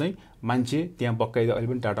 करोड चाहिँ मान्छे त्यहाँ बक्काइदा अहिले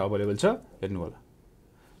पनि डाटा अभाइलेबल छ, हेर्नु होला।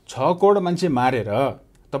 6 करोड मान्छे मारेर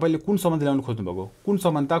तपाईँले कुन समाज ल्याउनु खोज्नुभएको? कुन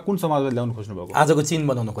समानता, कुन समाजवाद ल्याउनु खोज्नुभएको? आजको चीन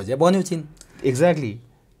बनाउन खोजे, बन्यो चीन। एक्ज्याक्टली,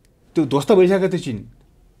 त्यो ध्वस्त भइसक्यो त्यो चीन।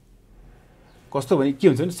 कस्तो भने के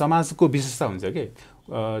हुन्छ भने समाजको विशेषता हुन्छ के,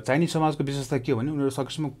 चाइनिज समाजको विशेषता के हो भने उनीहरू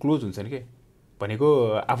सकेसम्म क्लोज हुन्छन् के, भनेको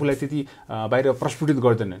आफूलाई त्यति बाहिर प्रस्फुटित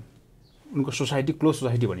गर्दैनन्। उनको सोसाइटी क्लोज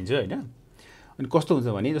सोसाइटी भनिन्छ होइन। अनि कस्तो हुन्छ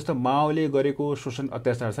भने जस्तो माओले गरेको शोषण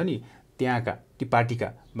अत्याचार छ नि, त्यहाँका ती पार्टीका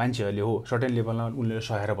मान्छेहरूले हो सर्टेन लेभलमा उनीहरूले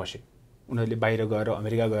सहेर बसे। उनीहरूले बाहिर गएर,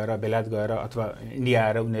 अमेरिका गएर, बेलायत गएर अथवा इन्डिया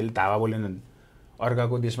आएर उनीहरूले धावा बोलेनन्।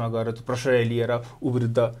 अर्काको देशमा गएर प्रश्रय लिएर ऊ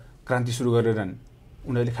विरुद्ध क्रान्ति सुरु गरेनन्।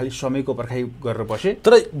 उनीहरूले खालि समयको पर्खाइ गरेर बसे।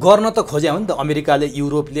 तर गर्न त खोज्या हो नि त अमेरिकाले,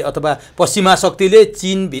 युरोपले अथवा पश्चिमा शक्तिले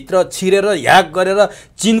चीनभित्र छिरेर ह्याक गरेर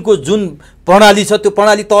चीनको जुन प्रणाली छ त्यो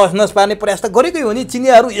प्रणाली तहस नहस पार्ने प्रयास त गरेकै हो नि।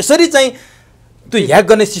 चिनियाहरू यसरी चाहिँ त्यो ह्याक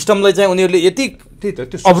गर्ने सिस्टमलाई चाहिँ उनीहरूले यति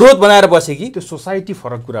अवरोध बनाएर बसे कि त्यो सोसाइटी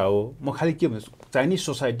फरक कुरा हो। म खालि के भन्छु, चाइनिज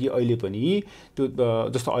सोसाइटी अहिले पनि त्यो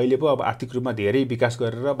जस्तो अहिले पो अब आर्थिक रूपमा धेरै विकास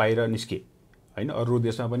गरेर बाहिर निस्के होइन, अरू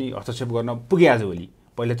देशमा पनि हस्तक्षेप गर्न पुगे आजभोलि,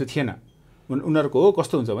 पहिला त्यो थिएन। उनीहरूको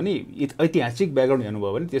कस्तो हुन्छ भने ऐतिहासिक ब्याकग्राउन्ड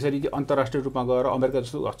हेर्नुभयो भने त्यसरी अन्तर्राष्ट्रिय रूपमा गएर अमेरिका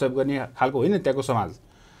जस्तो हस्तक्षेप गर्ने खालको होइन त्यहाँको समाज,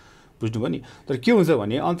 बुझ्नुभयो नि। तर के हुन्छ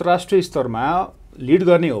भने अन्तर्राष्ट्रिय स्तरमा लिड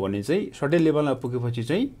गर्ने हो भने चाहिँ सर्टेन लेभलमा पुगेपछि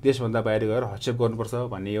चाहिँ देशभन्दा बाहिर गएर हस्तक्षेप गर्नुपर्छ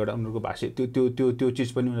भन्ने एउटा उनीहरूको भाषा, त्यो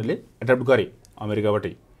चिज पनि उनीहरूले एडप्ट गरे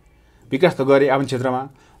अमेरिकाबाटै। विकास त गरे आफ्नो क्षेत्रमा,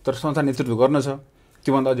 तर संसार नेतृत्व गर्न छ,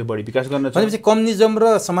 त्योभन्दा अझै बढी विकास गर्न छ। भनेपछि कम्युनिजम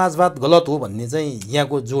र समाजवाद गलत हो भन्ने चाहिँ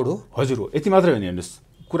यहाँको जोड हो। हजुर हो, यति मात्रै होइन।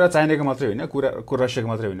 हेर्नुहोस्, कुरा चाइनाको मात्रै होइन, कुरा रसियाको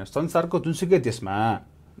मात्रै होइन, संसारको जुनसुकै देशमा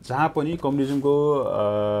जहाँ पनि कम्युनिजमको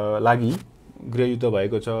लागि गृहयुद्ध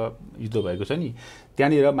भएको छ, युद्ध भएको छ नि,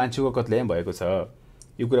 त्यहाँनिर मान्छेको कत्लेआम भएको छ।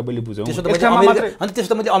 यो कुरा मैले बुझौँ। अनि त्यसो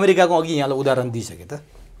त मैले अमेरिकाको अघि यहाँलाई उदाहरण दिइसकेँ त।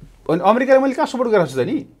 अनि अमेरिकाले मैले कहाँ सपोर्ट गरेको छु त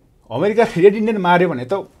नि? अमेरिका रेड इन्डियन मार्यो भने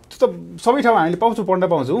त त्यो त सबै ठाउँमा हामीले पाउँछौँ, पढ्न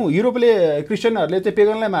पाउँछौँ। युरोपले क्रिस्चियनहरूले चाहिँ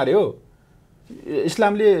पेगनलाई मार्यो,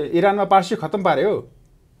 इस्लामले इरानमा पार्सी खत्तम पार्यो,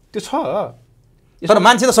 त्यो छ। तर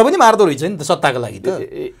मान्छे त सबै नै मार्दो रहेछ नि त सत्ताको लागि त।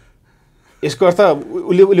 यसको अर्थ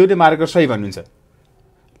उसले मारेको सही भन्नुहुन्छ?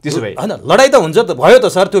 त्यसो भए होइन, लडाइँ त हुन्छ त, भयो त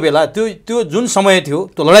सर। त्यो बेला त्यो जुन समय थियो,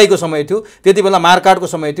 त्यो लडाइँको समय थियो, त्यति बेला मारकाटको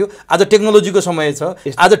समय थियो। आज टेक्नोलोजीको समय छ,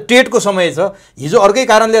 आज टेटको समय छ। हिजो अर्कै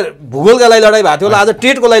कारणले भूगोलका लागि लडाइँ भएको थियो होला, आज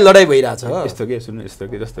टेटको लागि लडाइँ भइरहेछ। यस्तो के सुन्नु, यस्तो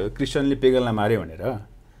के जस्तो क्रिस्चियनले पेगनलाई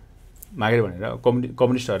माग्यो भनेर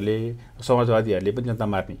कम्युनिस्टहरूले, समाजवादीहरूले पनि जनता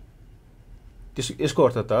मार्ने, यसको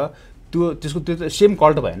अर्थ त त्यो त सेम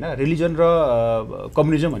कल्ट भएन। रिलिजन र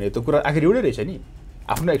कम्युनिजम भने त कुरा आखिर एउटै रहेछ नि,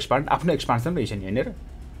 आफ्नो एक्सपान्सन रहेछ नि, होइन र?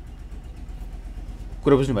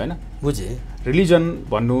 कुरा बुझ्नु भएन? बुझेँ। रिलिजन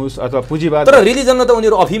भन्नुहोस् अथवा पुँजीवाद, तर रिलिजनलाई त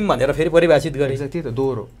उनीहरू अफिम भनेर फेरि परिभाषित गरे। त्यही त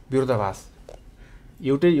दोहोरो विरोधाभास।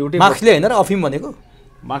 एउटै मार्क्सले होइन र अफिम भनेको?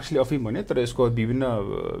 मार्क्सले अफिम भने, तर यसको विभिन्न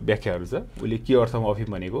व्याख्याहरू छ। उसले के अर्थमा अफिम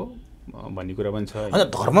भनेको भन्ने कुरा पनि छ। होइन,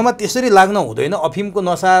 धर्ममा त्यसरी लाग्न हुँदैन। अफिमको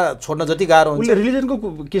नसा छोड्न जति गाह्रो हुन्छ। उसले रिलिजनको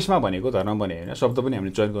केसमा भनेको धर्म भने होइन, शब्द पनि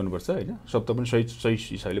हामीले चयन गर्नुपर्छ होइन, शब्द पनि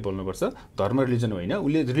सही हिसाबले बोल्नुपर्छ। धर्म रिलिजन होइन,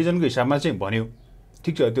 उसले रिलिजनको हिसाबमा चाहिँ भन्यो।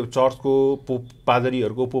 ठिक छ, त्यो चर्चको पोप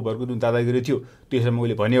पादरीहरूको पोपहरूको जुन दादागिरी थियो त्यो हिसाबमा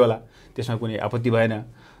उसले भन्यो होला, त्यसमा कुनै आपत्ति भएन।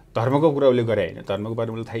 धर्मको कुरा उसले गरे होइन, धर्मको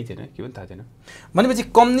बारेमा उसलाई थाहै थिएन, के पनि थाहा थिएन। भनेपछि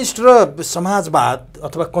कम्युनिस्ट र समाजवाद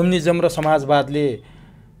अथवा कम्युनिजम र समाजवादले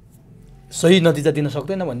सही नतिजा दिन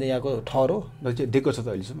सक्दैन भन्ने यहाँको ठहर हो। दिएको छ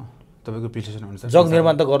त अहिलेसम्म तपाईँको विश्लेषण अनुसार। जग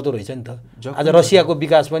निर्माण त गर्दो रहेछ नि त। आज रसियाको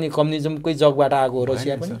विकास पनि कम्युनिजमकै जगबाट आएको हो।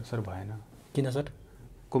 रसिया पनि सर भएन। किन सर?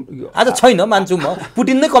 आज छैन, मान्छु म।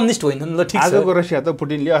 पुटिन नै कम्युनिस्ट होइन ल, ठिक छ। आजको रसिया त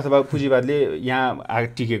पुटिनले अथवा पुँजीवादले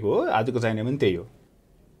यहाँ टिकेको हो। आजको चाइना पनि त्यही हो।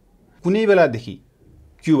 कुनै बेलादेखि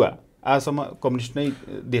क्युबा आजसम्म कम्युनिस्ट नै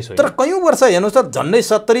देश हो। तर कयौँ वर्ष हेर्नुहोस् त, झन्डै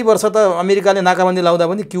 70 वर्ष त अमेरिकाले नाकाबन्दी लाउँदा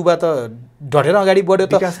पनि क्युबा त ढटेर अगाडि बढ्यो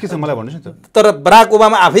त। विकास के छ मलाई भन्नुहोस् न त। तर बराक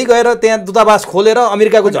ओबामा आफै गएर त्यहाँ दूतावास खोलेर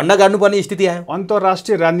अमेरिकाको झन्डा गाड्नुपर्ने स्थिति आयो।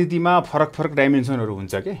 अन्तर्राष्ट्रिय राजनीतिमा फरक डाइमेन्सनहरू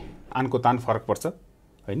हुन्छ के, आनको तान फरक पर्छ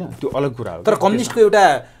होइन, त्यो अलग कुरा हो। तर कम्युनिस्टको एउटा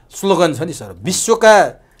स्लोगन छ नि सर, विश्वका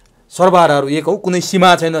सर्वहाराहरू एक हौ, कुनै सीमा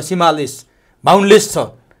छैन, सीमालेस, बााउन्डलेस छ।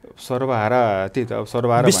 सर्वहारा त्यही त, अब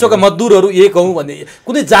सर्वहारा विश्वका मजदुरहरू एक हौ भन्ने,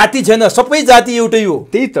 कुनै जाति छैन, सबै जाति एउटै हो।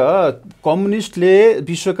 त्यही त, कम्युनिस्टले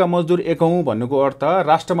विश्वका मजदुर एक हौ भन्नुको अर्थ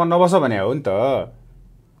राष्ट्रमा नबस भने हो नि त।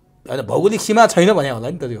 होइन, भौगोलिक सीमा छैन भने होला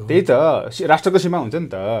नि त त्यो। त्यही त, राष्ट्रको सीमा हुन्छ नि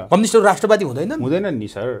त। कम्युनिस्टहरू राष्ट्रवादी हुँदैन? हुँदैन नि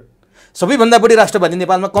सर। सबैभन्दा बढी राष्ट्रवादी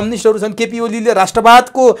नेपालमा कम्युनिस्टहरू छन्। केपी ओलीले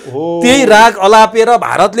राष्ट्रवादको त्यही राग अलापेर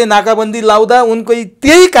भारतले नाकाबन्दी लाउँदा उनकै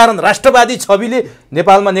त्यही कारण राष्ट्रवादी छविले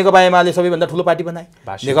नेपालमा नेकपा एमाले सबैभन्दा ठुलो पार्टी बनाए,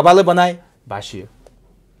 नेकपाले बनाए। भाष्य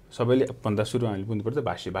सबैले भन्दा सुरु हामीले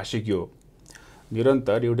बुझ्नुपर्छ। भाष्य के हो?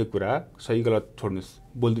 निरन्तर एउटै कुरा सही गलत छोड्नुहोस्,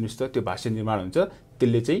 बोलिदिनुहोस् त, त्यो भाष्य निर्माण हुन्छ।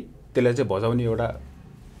 त्यसलाई चाहिँ भजाउने एउटा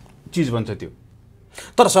चिज बन्छ त्यो।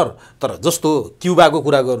 तर सर, तर जस्तो क्युबाको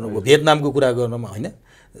कुरा गर्नुभयो, भियतनामको कुरा गर्नुमा होइन,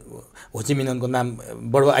 होचिमिनको नाम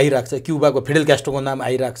बडो आइरहेको छ, क्युबाको फिडेल क्यास्ट्रोको नाम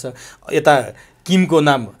आइरहेको छ, यता किमको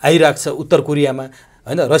नाम आइरहेको छ उत्तर कोरियामा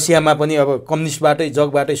होइन, रसियामा पनि अब कम्युनिस्टबाटै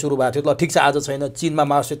जगबाटै सुरु भएको थियो। ल ठिक छ, आज छैन। चीनमा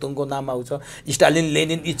माओ सेतुङको नाम आउँछ, स्टालिन,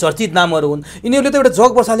 लेनिन, यी चर्चित नामहरू हुन्। यिनीहरूले त एउटा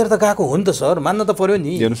जग बसालेर त गएको हो नि त सर, मान्न त पर्यो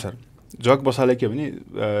नि। हेर्नु सर, जग बसाले के भने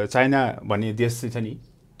चाइना भन्ने देश चाहिँ छ नि,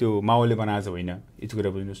 त्यो माओले बनाएको होइन। यति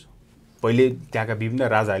कुरा बुझ्नुहोस्। पहिले त्यहाँका विभिन्न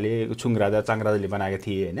राजाले, छुङ राजा, चाङ राजाले बनाएका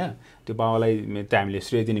थिए होइन, त्यो माओलाई त हामीले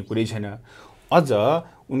श्रेय दिने कुरै छैन। अझ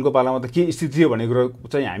उनको पालामा त के स्थिति थियो भन्ने कुरो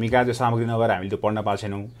चाहिँ हामी कहाँ त्यो सामग्री नभएर हामीले त्यो पढ्न पाएको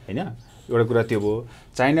छैनौँ होइन। एउटा कुरा त्यो भयो।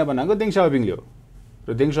 चाइना बनाएको देङ साओपिङले हो,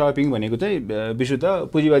 र देङ साओपिङ भनेको चाहिँ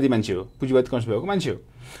विशुद्ध पुँजीवादी मान्छे हो, पुँजीवादी कन्सेप्ट भएको मान्छे हो।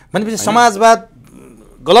 भनेपछि समाजवाद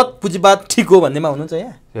गलत, पुँजीवाद ठिक हो भन्नेमा हुनुहुन्छ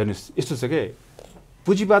यहाँ? हेर्नुहोस्, यस्तो छ के,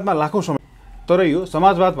 पुँजीवादमा लाखौँ समय, तर यो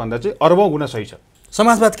समाजवाद भन्दा चाहिँ अरबौँ गुणा सही छ।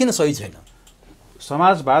 समाजवाद किन सही छैन?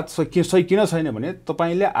 समाजवाद सही किन छैन भने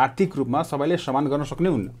तपाईँले आर्थिक रूपमा सबैले समान गर्न सक्ने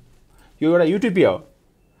हुन्न। यो एउटा युटोपिया हो।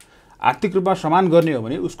 आर्थिक रूपमा समान गर्ने हो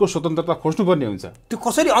भने उसको स्वतन्त्रता खोज्नुपर्ने हुन्छ। त्यो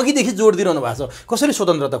कसरी अघिदेखि जोड दिइरहनु भएको छ, कसरी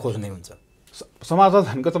स्वतन्त्रता खोज्ने हुन्छ? समाजवाद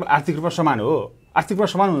भनेको तपाईँ आर्थिक रूपमा समान हो। आर्थिक रूपमा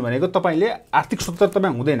समान हुनु भनेको तपाईँले आर्थिक स्वतन्त्रतामा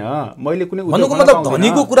हुँदैन। मैले कुनै भन्नुको मतलब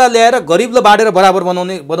धनीको कुरा ल्याएर गरिबलाई बाँडेर बराबर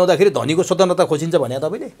बनाउँदाखेरि धनीको स्वतन्त्रता खोजिन्छ भने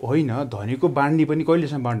तपाईँले? होइन, धनीको बाँड्ने पनि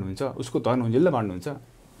कहिलेसम्म बाँड्नुहुन्छ? उसको धन हुन्जेललाई बाँड्नुहुन्छ।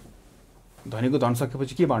 धनीको धन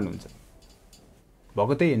सकेपछि के बाँड्नुहुन्छ?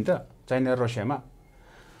 भएको त्यही हो नि त। चाइना र रसियामा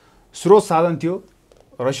स्रोत साधन थियो।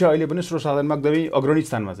 रसिया अहिले पनि स्रोत साधनमा एकदमै अग्रणी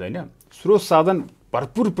स्थानमा छ होइन। स्रोत साधन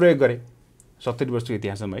भरपुर प्रयोग गरे 70 वर्षको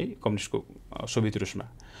इतिहासमा है, कम्युनिस्टको सोभियत रुसमा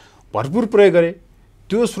भरपुर प्रयोग गरे।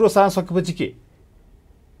 त्यो स्रोत साधन सकेपछि के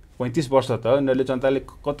 35 वर्ष त उनीहरूले जनताले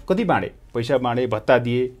कति बाँडे, पैसा बाँडे, भत्ता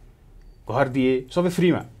दिए, घर दिए, सबै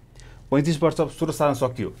फ्रीमा। 35 वर्ष स्रोत साधन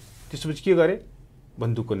सकियो, त्यसपछि के गरे?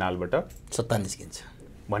 बन्दुकको नालबाट सत्ता निस्किन्छ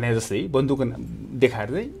भने जस्तै बन्दुक देखाएर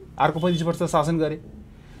चाहिँ अर्को 35 वर्ष शासन गरे।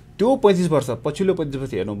 त्यो 35 वर्ष पछिल्लो 35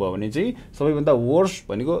 वर्ष हेर्नुभयो भने चाहिँ सबैभन्दा वर्स्ट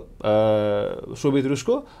भनेको सोभियत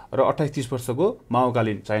रुसको र 28-30 वर्षको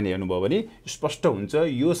माओकालीन चाइना हेर्नुभयो भने स्पष्ट हुन्छ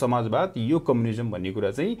यो समाजवाद, यो कम्युनिजम भन्ने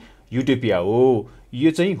कुरा चाहिँ युटोपिया हो।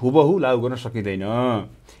 यो चाहिँ हुबहु लागू गर्न सकिँदैन।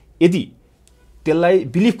 यदि त्यसलाई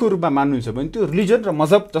बिलिफको रूपमा मान्नुहुन्छ भने त्यो रिलिजन र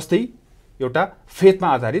मजहब जस्तै एउटा फेथमा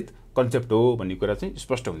आधारित कन्सेप्ट हो भन्ने कुरा चाहिँ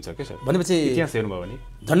स्पष्ट हुन्छ के सर। भनेपछि इतिहास हेर्नुभयो भने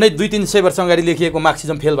झन्डै 200-300 वर्ष अगाडि लेखिएको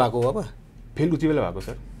मार्क्सिजम फेल भएको हो। अब फेल उति बेला भएको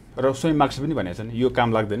सर। र स्वयं मार्क्स पनि भनेको छन् यो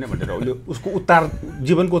काम लाग्दैन भनेर। उसले उसको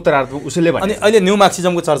जीवनको उत्तरार्धमा उसले भने। अनि अहिले न्यू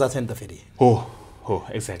मार्क्सिजमको चर्चा छ नि त फेरि। हो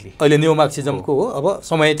एक्ज्याक्टली। अहिले न्यू मार्क्सिजमको हो। अब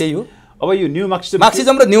समय त्यही हो। अब यो न्यू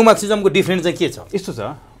मार्क्सिजम र न्यू मार्क्सिजमको डिफरेन्स चाहिँ के छ? यस्तो छ,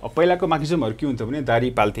 अब पहिलाको मार्क्सिजमहरू के हुन्थ्यो भने दारी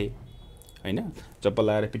पाल्थे होइन, चप्पल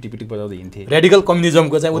लगाएर पिटिक बजाउँदै हिँड्थे। रेडिकल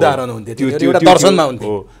कम्युनिजमको चाहिँ उदाहरण हुन्थ्यो, त्यो एउटा दर्शनमा हुन्थ्यो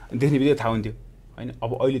हो, देख्ने बित्तिकै थाहा हुन्थ्यो होइन।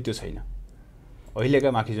 अब अहिले त्यो छैन। अहिलेका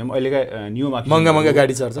मार्क्सिजम, अहिलेका न्यू मार्क्सिजम महँगा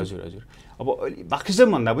गाडी चढ्छ। हजुर हजुर। अब अहिले मार्क्सिजम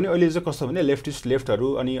भन्दा पनि अहिले चाहिँ कस्तो भने लेफ्टहरू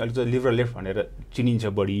अनि अहिले चाहिँ लिबरल लेफ्ट भनेर चिनिन्छ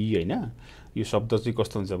बढी होइन। यो शब्द चाहिँ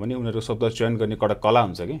कस्तो हुन्छ भने उनीहरूको शब्द चयन गर्ने एउटा कला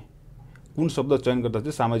हुन्छ कि कुन शब्द चयन गर्दा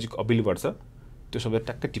चाहिँ सामाजिक अपिल बढ्छ त्यो शब्द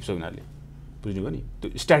ट्याक्कै टिप्छ उनीहरूले, बुझ्नुभयो नि? त्यो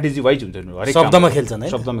स्ट्राटेजी वाइज हुन्छ उनीहरू, हरेक शब्दमा खेल्छन्,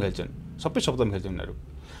 शब्दमा खेल्छन्, सबै शब्दमा खेल्छन् उनीहरू।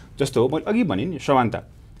 जस्तो हो मैले अघि भने नि समानता,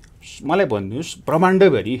 मलाई भनिदिनुहोस्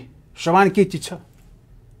ब्रह्माण्डभरि समान के चिज छ?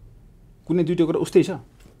 कुनै दुईवटा कुरा उस्तै छ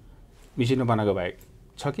मिसिनमा बनाएको बाहेक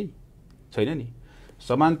छ कि छैन नि?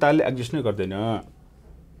 समानताले एक्जिस्ट नै गर्दैन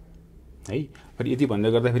है। फेरि यति भन्दै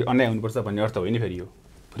गर्दा फेरि अन्याय हुनुपर्छ भन्ने अर्थ होइन फेरि यो,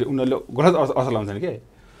 फेरि उनीहरूले गलत अर्थ लाउँछन् क्या।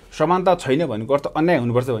 समानता छैन भनेको अर्थ अन्याय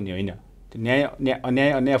हुनुपर्छ भन्ने होइन, त्यो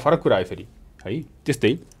अन्याय फरक कुरा हो फेरि है।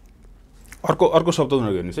 त्यस्तै अर्को शब्द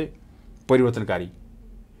उनीहरू हेर्नुहोस् है, परिवर्तनकारी,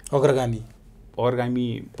 अग्रगामी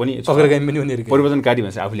पनि परिवर्तनकारी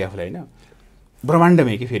भन्छ आफूले आफूलाई होइन।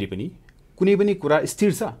 ब्रह्माण्डमै कि फेरि पनि कुनै पनि कुरा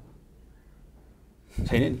स्थिर छ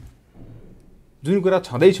छैन नि? जुन कुरा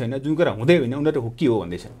छँदै छैन, जुन कुरा हुँदै होइन, उनीहरू के हो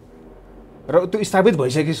भन्दैछन् र त्यो स्थापित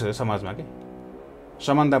भइसकेको छ समाजमा के।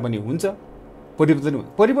 समानता पनि हुन्छ,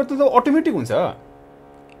 परिवर्तन त अटोमेटिक हुन्छ।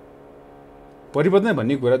 परिवर्तन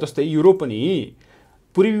भन्ने कुरा जस्तै युरोप पनि,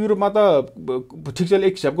 पूर्वी युरोपमा त ठिक छ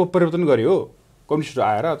एक हिसाबको परिवर्तन गर्यो कम्युनिस्टहरू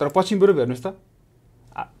आएर, तर पश्चिम युरोप हेर्नुहोस् त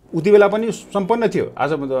उति बेला पनि सम्पन्न थियो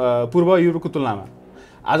आज पूर्व युरोपको तुलनामा।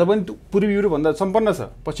 आज पनि पूर्वी युरोपभन्दा सम्पन्न छ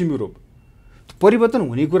पश्चिम युरोप। परिवर्तन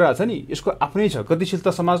हुने कुरा छ नि, यसको आफ्नै छ,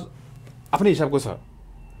 गतिशीलता समाज आफ्नै हिसाबको छ।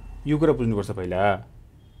 यो कुरा बुझ्नुपर्छ पहिला,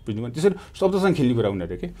 बुझ्नुभयो? त्यसरी शब्दसँग खेल्ने कुरा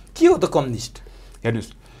उनीहरू के हो त कम्युनिस्ट?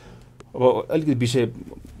 हेर्नुहोस् अब अलिकति विषय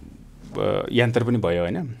यान्तर पनि भयो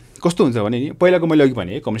होइन। कस्तो हुन्छ भने नि पहिलाको मैले अघि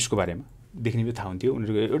भने कम्युनिस्टको बारेमा देख्ने पनि थाहा हुन्थ्यो,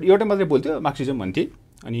 उनीहरूको एउटा मात्रै बोल्थ्यो मार्क्सिजम भन्थे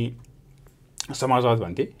अनि समाजवाद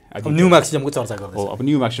भन्थे। न्यू मार्क्सिजमको चर्चा गर्छ। हो, अब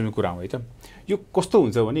न्यू मार्क्सिजमको कुरा हो है त। यो कस्तो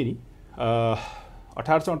हुन्छ भने नि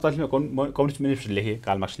 1848मा कम्युनिस्ट म्यानिफेस्टो लेखे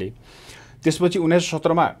कार्ल मार्क्सले, त्यसपछि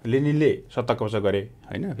 1917मा लेनिनले सत्ता कब्जा गरे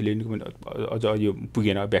होइन। लेनिनको अझ यो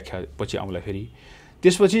पुगेन, व्याख्या पछि आउँला फेरि।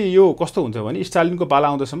 त्यसपछि यो कस्तो हुन्छ भने स्टालिनको पाला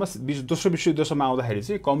आउँदासम्म दोस्रो विश्वयुद्धसम्म आउँदाखेरि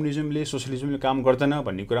चाहिँ कम्युनिजमले सोसियलिजमले काम गर्दैन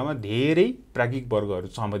भन्ने कुरामा धेरै प्राज्ञिक वर्गहरू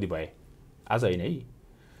सहमति भए। आज होइन है,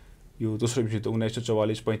 यो दोस्रो विश्वयुद्ध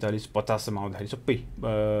 1944, 45, 50सम्म आउँदाखेरि सबै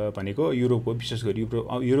भनेको युरोपको, विशेष गरी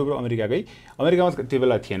युरोप र अमेरिकामा त्यो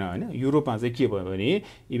बेला थिएन होइन। युरोपमा चाहिँ के भयो भने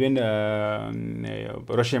इभेन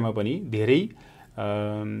रसियामा पनि धेरै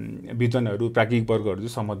विद्वानहरू, प्राज्ञिक वर्गहरू चाहिँ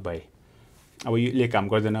सहमत भए अब यसले काम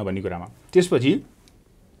गर्दैन भन्ने कुरामा। त्यसपछि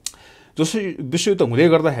दोस्रो विश्वयुद्ध हुँदै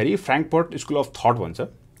गर्दाखेरि फ्र्याङ्कफर्ट स्कुल अफ थट भन्छ,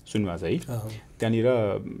 सुन्नुभएको छ है? त्यहाँनिर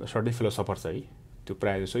सर्टेन फिलोसफर छ है, त्यो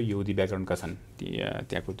प्रायः जसो यहुदी ब्याकग्राउन्डका छन्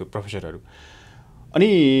त्यहाँको त्यो प्रोफेसरहरू। अनि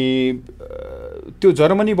त्यो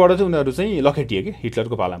जर्मनीबाट चाहिँ उनीहरू चाहिँ लखेटिए कि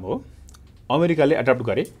हिटलरको पालामा हो। अमेरिकाले एडप्ट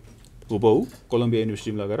गरे हुबहु, कोलम्बिया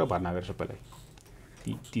युनिभर्सिटीमा लगेर भर्ना गरे सबैलाई,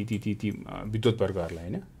 ती विद्वत वर्गहरूलाई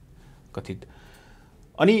होइन कथित।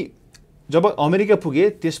 अनि जब अमेरिका पुगे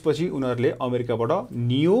त्यसपछि उनीहरूले अमेरिकाबाट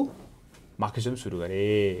नियो मार्क्सिजम सुरु गरे।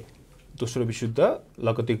 दोस्रो विश्वयुद्ध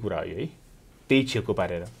लगत्तै कुरा हो है, त्यही छेको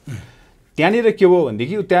पारेर। त्यहाँनिर के भयो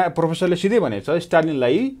भनेदेखि त्यहाँ प्रोफेसरले सिधै भनेछ,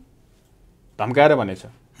 स्टालिनलाई धम्काएर भनेछ,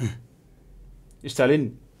 Stalin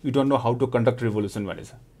you don't know how to conduct revolution भनेछ।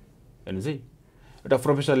 हेर्नुहोस् है, एउटा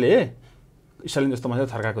प्रोफेसरले स्टालिन जस्तो मान्छे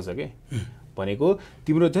थर्काएको छ कि भनेको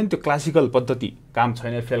तिम्रो चाहिँ त्यो क्लासिकल पद्धति काम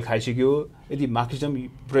छैन, फेल खाइसक्यो, यदि मार्क्सिजम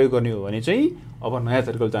प्रयोग गर्ने हो भने चाहिँ अब नयाँ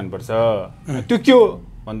तरिकाले जानुपर्छ। त्यो के हो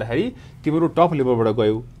भन्दाखेरि तिम्रो टप लेभलबाट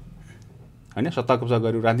गयो होइन, सत्ता कब्जा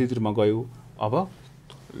गऱ्यो, राजनीतिमा गयो, अब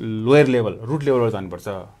लोयर लेभल, रुट लेभलबाट जानुपर्छ।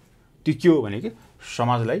 त्यो के हो भने कि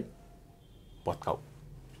समाजलाई भत्काऊ,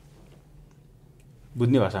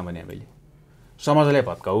 बुझ्ने भाषामा भने मैले समाजलाई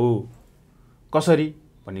भत्काऊ कसरी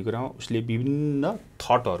भन्ने कुरामा उसले विभिन्न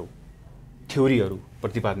थटहरू, थ्योरीहरू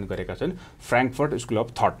प्रतिपादन गरेका छन्। फ्र्याङ्कफर्ट स्कुल अफ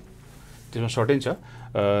थट त्यसमा सर्टेन छ।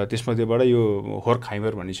 त्यसमध्येबाट यो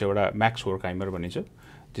होर्कहाइमर भन्ने छ एउटा, म्याक्स होर्कहाइमर भन्ने छ।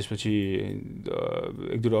 त्यसपछि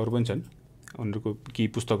एक दुईवटा अरू पनि छन्, उनीहरूको केही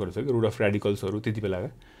पुस्तकहरू छ कि रुड अफ रेडिकल्सहरू, त्यति बेलाका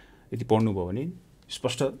यदि पढ्नुभयो भने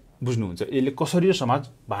स्पष्ट बुझ्नुहुन्छ यसले कसरी समाज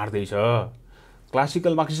बाँड्दैछ।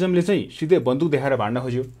 क्लासिकल मार्क्सिजमले चाहिँ सिधै बन्दुक देखाएर बाँड्न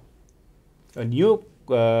खोज्यो, अनि यो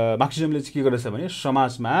मार्क्सिजमले चाहिँ के गरेछ भने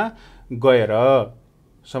समाजमा गएर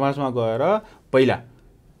पहिला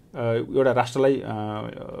एउटा राष्ट्रलाई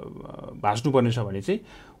भाँच्नुपर्ने छ भने चाहिँ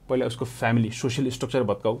पहिला उसको फ्यामिली सोसियल स्ट्रक्चर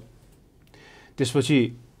भत्काऊ, त्यसपछि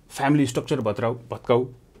फ्यामिली स्ट्रक्चर भत्काऊ,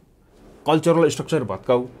 कल्चरल स्ट्रक्चर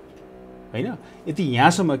भत्काऊ, होइन। यति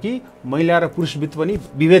यहाँसम्म कि महिला र पुरुषबिच पनि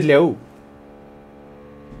विभेद ल्याऊ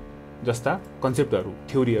जस्ता कन्सेप्टहरू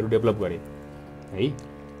थ्योरीहरू डेभलप गरे है।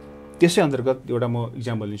 त्यसै अन्तर्गत एउटा म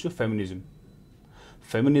इक्जाम्पल लिन्छु,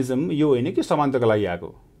 फेमिनिजम यो होइन कि समानताको लागि आएको,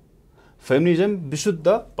 फेमिनिजम विशुद्ध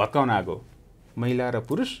भत्काउन आएको, महिला र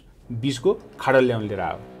पुरुष बिचको खाडल ल्याउन लिएर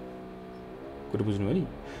आयो। कुरो बुझ्नुभयो नि।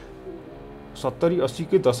 70-80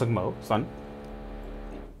 कै दशकमा हो सन्,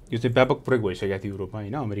 यो चाहिँ व्यापक प्रयोग भइसकेको थियो युरोपमा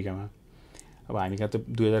होइन, अमेरिकामा। अब हामी कहाँ त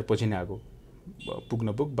 2000 पछि नै आएको,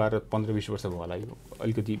 पुग्न 12-15-20 वर्ष भयो होला, यो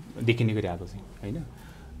अलिकति देखिने गरी आएको चाहिँ होइन।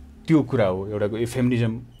 त्यो कुरा हो एउटा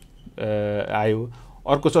फेमिनिजम आयो।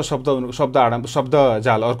 अर्को छ शब्द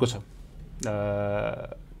जाल, अर्को छ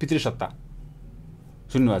पितृसत्ता,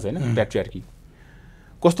 सुन्नुभएको छ होइन, प्याट्रियार्की।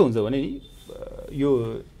 कस्तो हुन्छ भने यो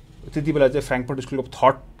त्यति बेला चाहिँ फ्र्याङ्कफर्ट स्कुल अफ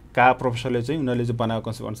थटका प्रोफेसरले चाहिँ उनीहरूले चाहिँ बनाएको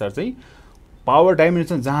कन्सेप्ट अनुसार चाहिँ पावर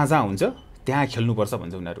डाइमेन्सन जहाँ जहाँ हुन्छ त्यहाँ खेल्नुपर्छ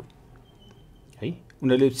भन्छ उनीहरू है।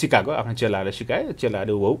 उनीहरूले सिकाएको, आफ्नो चेलाहरूले सिकाए,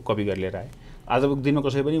 चेलाहरूले हो कपी गरेर लिएर आए। आजको दिनमा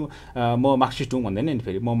कसैले पनि म मार्क्सिस्ट हुँ भन्दैन नि,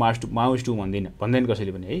 फेरि म माओइस्ट हुँ भन्दैन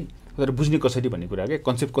कसैले पनि है। तर बुझ्ने कसरी भन्ने कुरा के,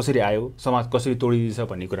 कन्सेप्ट कसरी आयो, समाज कसरी तोडिदिन्छ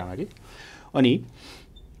भन्ने कुरामा कि। अनि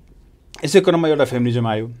यसै क्रममा एउटा फेमिनिजम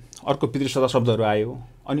आयो, अर्को पितृसत्ता शब्दहरू आयो,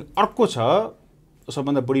 अनि अर्को छ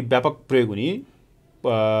सबभन्दा बढी व्यापक प्रयोग हुने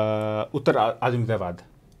उत्तर आधुनिकतावाद,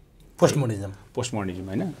 पोस्टमोडर्निजम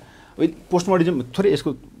होइन। पोस्टमोडर्निजम थोरै यसको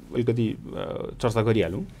अलिकति चर्चा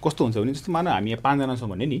गरिहालौँ। कस्तो हुन्छ भने जस्तो मानव हामी यहाँ 5 जना छौँ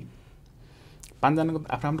भने नि, 5 जनाको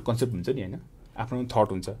आफ्नो आफ्नो कन्सेप्ट हुन्छ नि होइन, आफ्नो थट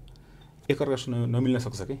हुन्छ, एकअर्कासँग नमिल्न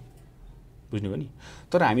सक्छ कि, बुझ्नुभयो नि।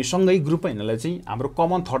 तर हामी सँगै ग्रुपमा हिँड्नलाई चाहिँ हाम्रो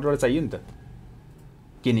कमन थटबाट चाहियो नि त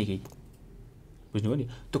केही न केही, बुझ्नुभयो नि।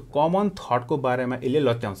 त्यो कमन थटको बारेमा यसले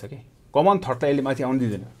लत्याउँछ कि, कमन थटलाई यसले माथि आउनु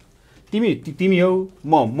दिँदैन। तिमी हौ,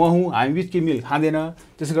 म हुँ, हामी बिच केही मेल खाँदैन,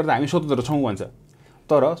 त्यसले गर्दा हामी स्वतन्त्र छौँ भन्छ।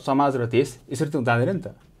 तर समाज र देश यसरी त जाँदैन नि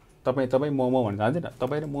त। तपाईँ म भन्न जाँदैन,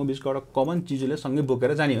 तपाईँ र म बिचको एउटा कमन चिजले सँगै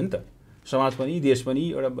बोकेर जाने हो नि त। समाज पनि, देश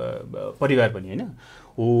पनि, एउटा परिवार पनि होइन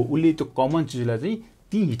हो। उसले त्यो कमन चिजलाई चाहिँ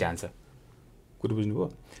त्यहीँ हिटान्छ। कुरो बुझ्नुभयो।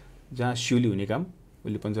 जहाँ सिउली हुने काम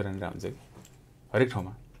उसले पञ्चरानेर हुन्छ कि हरेक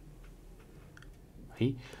ठाउँमा है।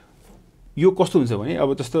 यो कस्तो हुन्छ भने अब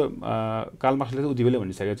जस्तो कार्ल मार्क्सले उति बेलै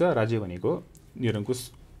भनिसकेको छ, राज्य भनेको निरङ्कुश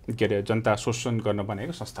के अरे जनता शोषण गर्न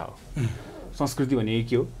बनाएको संस्था हो। संस्कृति भनेको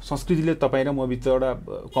के हो? संस्कृतिले तपाईँ र म बिच एउटा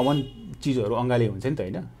कमन चिजहरू अँगाले हुन्छ नि त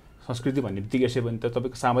होइन। संस्कृति भन्ने बित्तिकै यसो भने त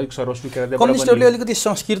तपाईँको सामाजिक सर्वस्वीकृति, कम्युनिस्टहरूले अलिकति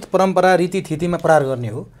संस्कृत परम्परा रीतिथितिमा प्रहार गर्ने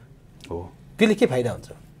हो। त्यसले के फाइदा हुन्छ?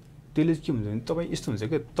 त्यसले के हुन्छ भने तपाईँ यस्तो हुन्छ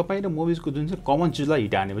कि तपाईँ र म बिचको जुन चाहिँ कमन चिजलाई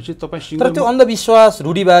हिटानेपछि तपाईँ तर त्यो अन्धविश्वास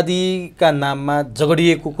रूढिवादीका नाममा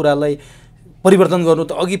झगडिएको कुरालाई परिवर्तन गर्नु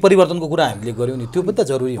त अघि परिवर्तनको कुरा हामीले गऱ्यौँ नि, त्यो पनि त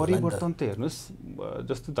जरुरी हो। परिवर्तन त हेर्नुहोस्,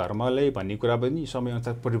 जस्तो धर्मले भन्ने कुरा पनि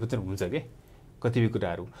समयअनुसार परिवर्तन हुन्छ के, कतिपय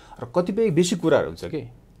कुराहरू र कतिपय बेसिक कुराहरू हुन्छ के।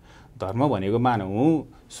 धर्म भनेको मानौँ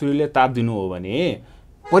सूर्यले ताप दिनु हो भने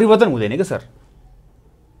परिवर्तन हुँदैन क्या सर।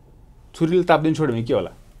 सूर्यले ताप दिनु छोड्यो भने के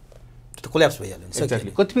होला? त्यो कोल्याप्स भइहाल्यो।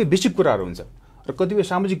 एक्ज्याक्टली। कतिपय बेसिक कुराहरू हुन्छ र कतिपय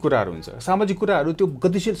सामाजिक कुराहरू हुन्छ। सामाजिक कुराहरू त्यो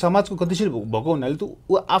गतिशील, समाजको गतिशील भएको हुनाले त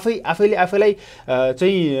ऊ आफैले आफैलाई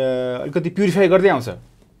चाहिँ अलिकति प्युरिफाई गर्दै आउँछ।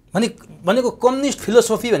 भनेको कम्युनिस्ट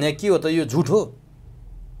फिलोसफी भनेको के हो त? यो झुट हो।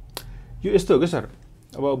 यो यस्तो हो क्या सर।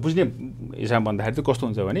 अब बुझ्ने हिसाब भन्दाखेरि चाहिँ कस्तो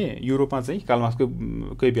हुन्छ भने युरोपमा चाहिँ कार्ल मार्क्सको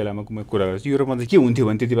कोही बेलामा म कुरा गर्छु, युरोपमा चाहिँ के हुन्थ्यो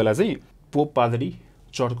भने त्यति बेला चाहिँ पोप, पादरी,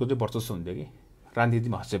 चर्चको चाहिँ वर्चस्व हुन्थ्यो कि,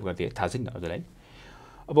 राजनीतिमा हस्तक्षेप गर्थ्यो। थाहा छ नि हजुरलाई?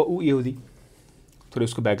 अब ऊ यहुदी, थोरै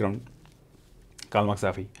उसको ब्याकग्राउन्ड, कार्ल मार्क्स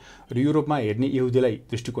आफै। र युरोपमा हेर्ने यहुदीलाई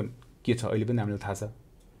दृष्टिकोण के छ अहिले पनि हामीलाई थाहा छ।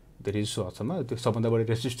 धेरै जसो हदसम्म त्यो सबभन्दा बढी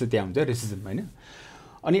रेसिस्ट त्यहाँ हुन्छ, रेसिजम होइन।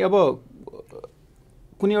 अनि अब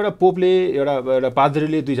कुनै एउटा पोपले एउटा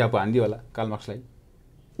पादरीले 2 झापा हानिदियो होला कार्ल मार्क्सलाई।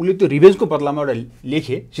 उसले त्यो रिभेन्जको बदलामा एउटा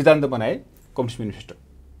लेखे, सिद्धान्त बनाए, कम्युनिस्ट मेनिफेस्टो।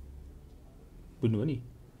 बुझ्नुभयो नि?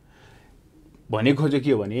 भनेको खोजे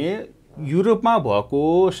के हो भने युरोपमा भएको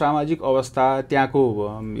सामाजिक अवस्था, त्यहाँको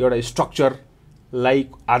एउटा स्ट्रक्चरलाई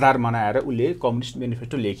आधार बनाएर उसले कम्युनिस्ट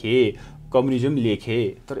मेनिफेस्टो लेखे, कम्युनिजम लेखे।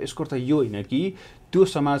 तर यसको अर्थ यो होइन कि त्यो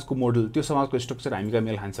समाजको मोडल, त्यो समाजको स्ट्रक्चर हामी कहाँ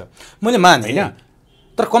मेल खान्छ। मैले माने होइन,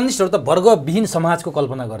 तर कम्युनिस्टहरू त वर्गविहीन समाजको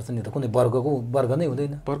कल्पना गर्छ नि त। कुनै वर्ग नै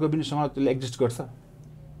हुँदैन। वर्गविहीन समाजले एक्जिस्ट गर्छ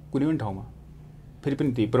कुनै पनि ठाउँमा, फेरि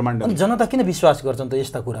पनि त्यही ब्रह्माण्ड। अनि जनता किन विश्वास गर्छन् त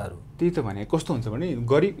यस्ता कुराहरू? त्यही त भने कस्तो हुन्छ भने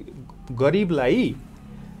गरिबलाई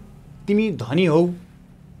तिमी धनी हौ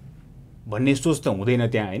भन्ने सोच त हुँदैन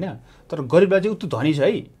त्यहाँ होइन। तर गरिबलाई चाहिँ उतो धनी छ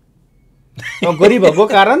है, गरिब भएको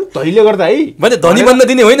कारण धनीले गर्दा है, भने धनी बन्न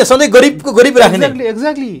दिने होइन, सधैँ गरिबको गरिब राख्ने।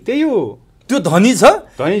 एक्ज्याक्टली त्यही हो। त्यो धनी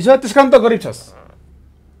छ त्यस कारण त गरिब छस्,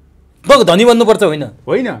 धनी बन्नुपर्छ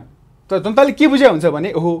होइन। तर जनताले के बुझाइ हुन्छ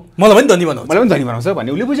भने ओहो मलाई पनि धनी बनाउँछ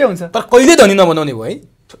भन्ने उसले बुझाइ हुन्छ। तर कहिले धनी नबनाउने भयो है।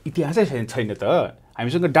 इतिहासै छैन त।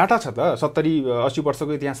 हामीसँग डाटा छ त, 70-80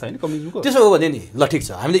 वर्षको इतिहास छैन कम्युनिजमको। त्यसो हो भने नि ल ठिक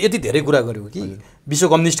छ, हामीले यति धेरै कुरा गऱ्यौँ कि विश्व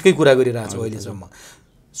कम्युनिस्टकै कुरा गरिरहेको छौँ अहिलेसम्म।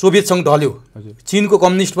 सोभियत सङ्घ ढल्यो, चिनको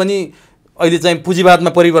कम्युनिस्ट पनि अहिले चाहिँ पुँजीवादमा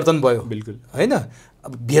परिवर्तन भयो, बिल्कुल होइन।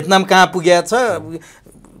 अब भियतनाम कहाँ पुगेको छ,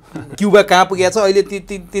 क्युबा कहाँ पुगेको छ, अहिले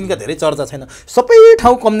तिनका धेरै चर्चा छैन। सबै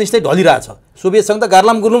ठाउँ कम्युनिस्टै ढलिरहेछ। सोभियत सङ्घ त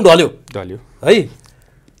गार्लाम गुर्लुम ढल्यो है,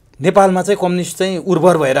 नेपालमा चाहिँ कम्युनिस्ट चाहिँ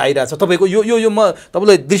उर्वर भएर आइरहेछ। तपाईँको यो म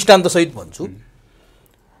तपाईँलाई दृष्टान्तसहित भन्छु।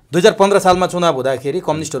 2015 सालमा चुनाव हुँदाखेरि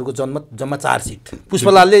कम्युनिस्टहरूको जम्मा 4 सिट।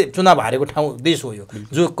 पुष्पलालले चुनाव हारेको ठाउँ देश हो यो,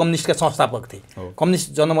 जो कम्युनिस्टका संस्थापक थिए।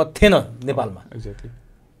 कम्युनिस्ट जनमत थिएन नेपालमा।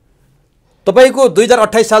 तपाईँको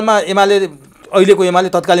 2028 सालमा अहिलेको एमाले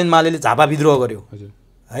तत्कालीन मालेले झापा विद्रोह गर्यो,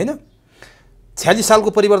 होइन। 46 सालको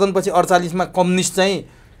परिवर्तनपछि 48 मा कम्युनिस्ट चाहिँ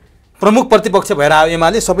प्रमुख प्रतिपक्ष भएर आयो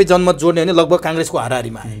एमाले। सबै जनमत जोड्ने भने लगभग काङ्ग्रेसको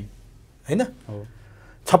हाराहारीमा आए, होइन।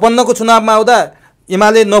 56 को चुनावमा आउँदा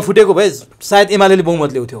एमाले नफुटेको भए सायद एमाले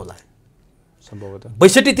बहुमत ल्याउँथ्यो होला सम्भवतः।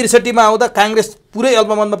 62-63 मा आउँदा काङ्ग्रेस पुरै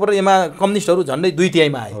अल्पमतमा परेर कम्युनिस्टहरू झन्डै 2/3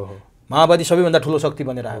 मा आए। माओवादी सबैभन्दा ठुलो शक्ति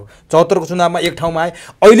बनेर आयो। 74 को चुनावमा एक ठाउँमा आए।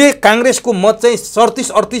 अहिले काङ्ग्रेसको मत चाहिँ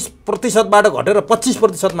 37-38% घटेर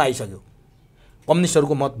 25% मा आइसक्यो।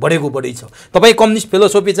 कम्युनिस्टहरूको मत बढै छ। तपाईँ कम्युनिस्ट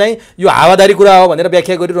फिलोसोफी चाहिँ यो हावादारी कुरा हो भनेर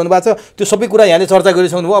व्याख्या गरिरहनु भएको छ। त्यो सबै कुरा यहाँले चर्चा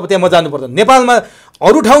गरिसक्नु भयो। अब त्यहाँ म जानु पर्दैन। नेपालमा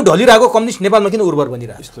अरू ठाउँ ढलिरहेको कम्युनिस्ट नेपालमा किन उर्वर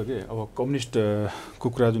बनिरहेको? यस्तो के अब कम्युनिस्टको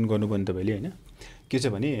कुरा जुन गर्नुभयो नि तपाईँले, होइन, के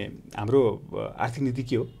छ भने हाम्रो आर्थिक नीति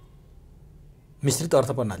के हो? मिश्रित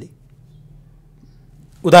अर्थ प्रणाली,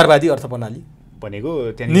 उदारवादी अर्थ प्रणाली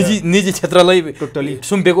भनेको निजी क्षेत्रलाई टोटली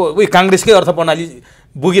सुम्पेको उही काङ्ग्रेसकै अर्थ प्रणाली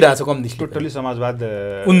बुगिरहेछ कम्युनिस्ट। टोटली समाजवाद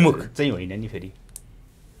उन्मुख चाहिँ होइन नि फेरि,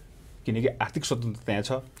 किनकि आर्थिक स्वतन्त्रता त्यहाँ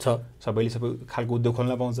छ। सबैले सबै खालको उद्योग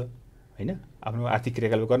खोल्न पाउँछ, होइन, आफ्नो आर्थिक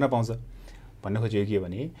क्रियाकलाप गर्न पाउँछ। भन्न खोजेको के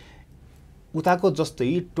भने उताको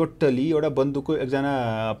जस्तै टोटली एउटा बन्दुकको एकजना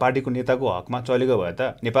पार्टीको नेताको हकमा चलेको भए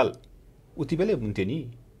त नेपाल उति बेलै हुन्थ्यो नि।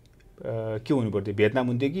 के हुनु पर्थ्यो? भियतनाम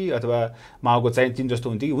हुन्थ्यो कि अथवा माओको चीन जस्तो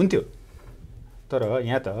हुन्थ्यो कि? हुन्थ्यो। तर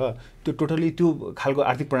यहाँ त त्यो टोटली त्यो खालको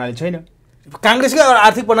आर्थिक प्रणाली छैन। काङ्ग्रेसकै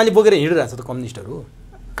आर्थिक प्रणाली बोकेर हिँडिरहेछ त कम्युनिस्टहरू।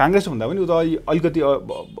 काङ्ग्रेस भन्दा पनि उता अलिकति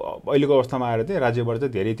अहिलेको अवस्थामा आएर चाहिँ राज्यबाट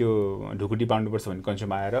चाहिँ धेरै त्यो ढुकुटी बाँड्नुपर्छ भन्ने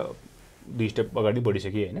कन्सेप्टमा आएर 2 स्टेप अगाडि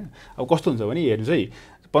बढिसक्यो, होइन। अब कस्तो हुन्छ भने हेर्नुहोस् है,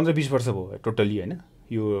 15-20 वर्ष भयो टोटली, होइन,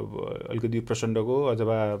 यो अलिकति प्रचण्डको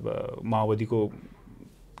अथवा माओवादीको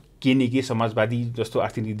के न के समाजवादी जस्तो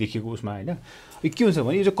आर्थिक नीति देखिएको उसमा, होइन। यो के हुन्छ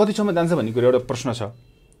भने यो चाहिँ कतिसम्म जान्छ भन्ने कुरा एउटा प्रश्न छ।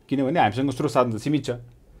 किनभने हामीसँग स्रोत साधन सीमित छ।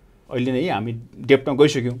 अहिले नै हामी डेप्टमा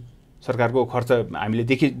गइसक्यौँ, सरकारको खर्च हामीले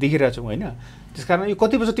देखिरहेछौँ, होइन। त्यसकारण यो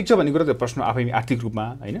कति वर्ष टिक्छ भन्ने कुरा त प्रश्न आफै आर्थिक रूपमा,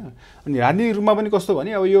 होइन। अनि राजनीतिक रूपमा पनि कस्तो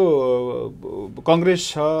भने अब यो कङ्ग्रेस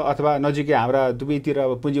छ अथवा नजिकै हाम्रा दुवैतिर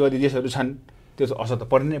अब पुँजीवादी देशहरू छन्, त्यो असर त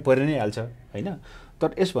परि नै हाल्छ, होइन। तर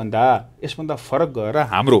यसभन्दा फरक गएर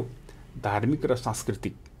हाम्रो धार्मिक र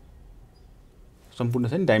सांस्कृतिक सम्पूर्ण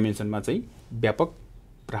चाहिँ डाइमेन्सनमा चाहिँ व्यापक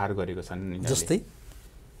प्रहार गरेको छन्। जस्तै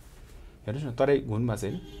हेर्नुहोस् न, तराई घुनमा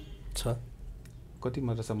चाहिँ छ कति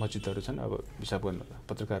मद्रासा मस्जिदहरू छन्। अब हिसाब गर्नु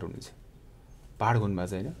पत्रकार हुनुहुन्छ, पहाड घुनमा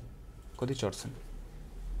चाहिँ होइन कति चर्च छन्।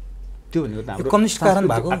 त्यो भनेको त हाम्रो कम्युनिस्ट कारण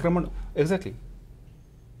भएको आक्रमण। एक्ज्याक्टली।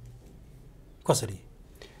 कसरी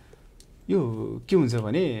यो के हुन्छ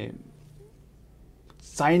भने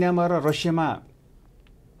चाइनामा र रसियामा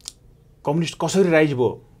कम्युनिस्ट कसरी राइज भयो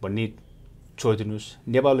भन्ने छोडिदिनुहोस्।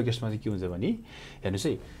 नेपालको केसमा चाहिँ के हुन्छ भने हेर्नुहोस्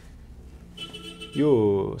है, यो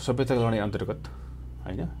सभ्यताको लडाइँ अन्तर्गत,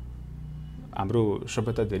 होइन, हाम्रो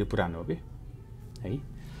सभ्यता धेरै पुरानो हो कि, है।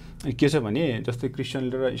 अनि के छ भने जस्तै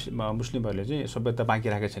क्रिस्चियनले र मुस्लिमहरूले चाहिँ सभ्यता बाँकी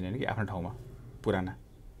राखेको छैन कि आफ्नो ठाउँमा पुराना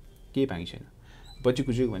केही बाँकी छैन। बची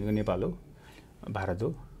कुचेको भनेको नेपाल हो, भारत हो।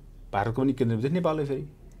 भारतको पनि केन्द्रबिन्दु नेपाल हो। फेरि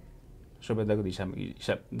सभ्यताको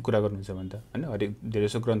हिसाब कुरा गर्नुहुन्छ भने त, होइन, हरेक धेरै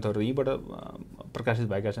जसो ग्रन्थहरू यहीँबाट प्रकाशित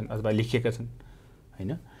भएका छन् अथवा लेखिएका छन्,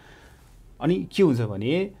 होइन। अनि के हुन्छ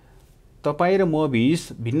भने तपाईँ र म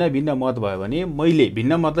बिच भिन्न मत भयो भने मैले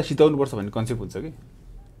भिन्न मतलाई सिताउनुपर्छ भन्ने कन्सेप्ट हुन्छ कि।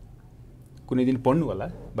 कुनै दिन पढ्नु होला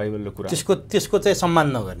बाइबलको कुरा, त्यसको चाहिँ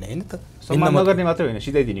सम्मान नगर्ने, होइन त। सम्मान नगर्ने मात्रै होइन,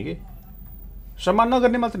 सिधाइदिने कि। सम्मान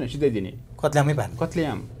नगर्ने मात्रै होइन, सिधाइदिने। कत्ल्यामै पार्ने।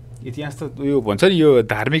 कत्ल्याम। इतिहास त यो भन्छ नि, यो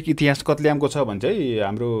धार्मिक इतिहास कत्ल्यामको छ भन्छ है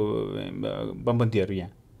हाम्रो बमपन्थीहरू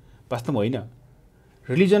यहाँ। वास्तवमा होइन,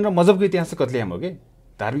 रिलिजन र मजहबको इतिहास चाहिँ कत्ल्याम हो कि,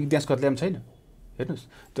 धार्मिक इतिहास कत्ल्याम छैन। हेर्नुहोस्,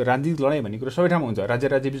 त्यो राजनीतिक लडाइँ भन्ने कुरो सबै ठाउँमा हुन्छ,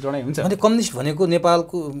 राज्य-राज्यबीच लडाइँ हुन्छ। अनि कम्युनिस्ट भनेको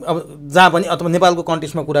नेपालको अब जहाँ पनि अथवा नेपालको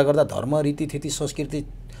कन्टेक्स्टमा कुरा गर्दा धर्म, रीतिथिति, संस्कृति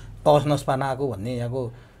तहस नहस पार्न आएको भन्ने यहाँको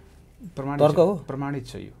तर्क हो। प्रमाणित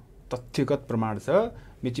छ, यो तथ्यगत प्रमाण छ।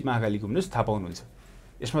 मेची महाकाली घुम्नुहोस्, थाहा पाउनुहुन्छ।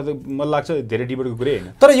 यसमा त मलाई लाग्छ धेरै डिबेटको कुरै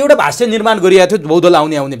होइन। तर एउटा भाष्य निर्माण गरिएको थियो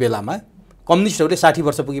बौद्धलाई आउने बेलामा, कम्युनिस्टहरूले 60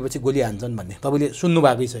 वर्ष पुगेपछि गोली हान्छन् भन्ने तपाईँले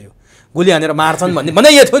सुन्नुभएकै छ यो गोली हानेर मार्छन् भन्ने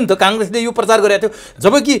भनाइएको थियो नि त काङ्ग्रेसले यो प्रचार गरेको थियो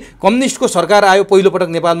जबकि कम्युनिस्टको सरकार आयो पहिलोपटक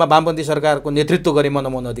नेपालमा वामपन्थी सरकारको नेतृत्व गरे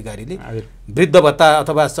मनमोहन अधिकारीले वृद्ध भत्ता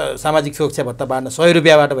अथवा सामाजिक सुरक्षा भत्ता बाँड्न 100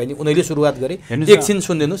 रुपियाँबाट भयो नि उनीहरूले सुरुवात गरे एकछिन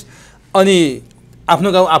सुनिदिनुहोस् अनि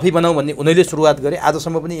आफ्नो गाउँ आफै बनाऊ भन्ने उनीहरूले सुरुवात गरे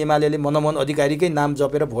आजसम्म पनि एमाले मनमोहन अधिकारीकै नाम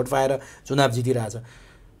जपेर भोट पाएर चुनाव जितिरहेछ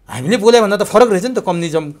हामीले बोले भन्दा त फरक रहेछ नि त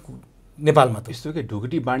कम्युनिजम नेपालमा त यस्तो के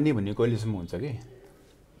ढुकुटी बाँड्ने भन्ने कहिलेसम्म हुन्छ कि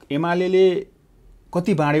एमाले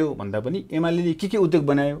कति बाँड्यो भन्दा पनि एमाले के उद्योग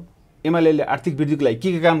बनायो एमाले आर्थिक वृद्धिको लागि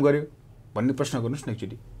के काम गर्यो भन्ने प्रश्न गर्नुहोस् न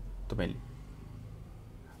एकचोटि तपाईँले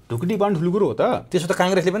ढुकुटी बाँड्नु ठुलो कुरो हो त त्यसो त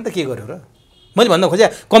काङ्ग्रेसले पनि त के गर्यो र मैले भन्न खोजेँ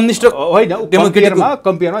कम्युनिस्ट होइन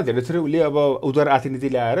कम्पेयरमा धेरै थोरै उसले अब उदार आर्थिक नीति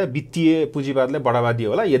ल्याएर वित्तीय पुँजीवादलाई बढावा दियो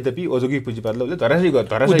होला यद्यपि औद्योगिक पुँजीवादलाई उसले धराशयी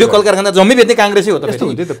उद्योग कल कारखाना जम्मै बेच्ने काङ्ग्रेसै हो त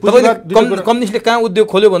कम्युनिस्टले कहाँ उद्योग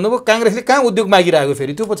खोल्यो भन्नुभयो काङ्ग्रेसले कहाँ उद्योग मागिरहेको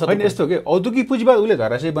फेरि त्यो पछि होइन यस्तो के औद्योगिक पुँजीवाद उसले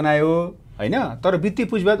धराशयी बनायो होइन तर वित्तीय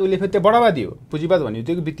पुँजीवाद उसले फेरि त्यो बढावा दियो पुँजीवाद भन्ने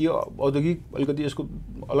त्यो वित्तीय औद्योगिक अलिकति यसको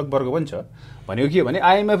अलग वर्ग पनि छ भनेको के भने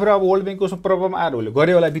आइएमएफ र अब वर्ल्ड ब्याङ्कको प्रब्लम आएर उसले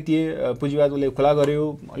गर्यो होला वित्तीय पुँजीवाद उसले खुला गर्यो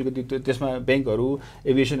अलिकति त्यसमा ब्याङ्कहरू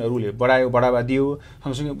एभिएसनहरू उसले बढावा दियो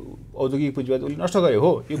सँगसँगै औद्योगिक पुँजीवाद उसले नष्ट गर्यो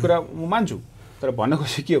हो यो कुरा म मान्छु तर भन्न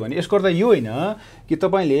खोजेको के हो भने यसको अर्थ यो होइन कि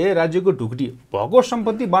तपाईँले राज्यको ढुकुटी भएको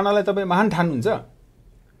सम्पत्ति बाँड्नलाई तपाईँ महान ठान्नुहुन्छ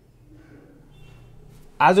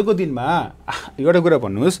आजको दिनमा एउटा कुरा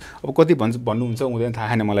भन्नुहोस् अब कति भन्नुहुन्छ हुँदैन थाहा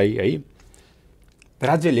छैन मलाई है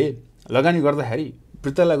राज्यले लगानी गर्दाखेरि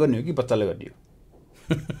वृद्धलाई गर्ने हो कि बच्चालाई गर्ने हो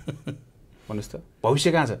भन्नुहोस् त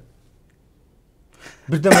भविष्य कहाँ छ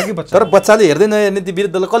वृद्धमा कि बच्चा तर बच्चाले हेर्दैन हेर्ने ती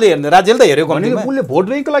वृद्धलाई कसले हेर्ने राज्यले त हेऱ्यो उसले भोट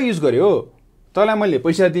ब्याङ्कको लागि युज गर्यो तँलाई मैले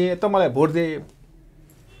पैसा दिएँ त मलाई भोट दिए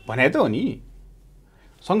भने त हो नि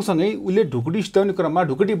सँगसँगै उसले ढुकुटी सिध्याउने क्रममा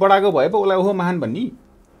ढुकुटी बढाएको भए पो उसलाई ओहो महान भन्ने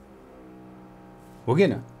हो कि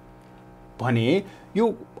न भने यो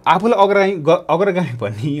आफूलाई अग्रगामी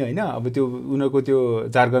भन्ने होइन अब त्यो उनीहरूको त्यो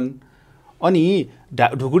जार्गन अनि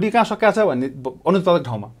ढुकुटी कहाँ सकिएको छ भन्ने अनुत्पादक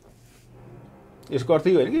ठाउँमा यसको अर्थ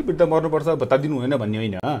यो होइन कि वृद्ध मर्नुपर्छ भत्ता दिनु हुँदैन भन्ने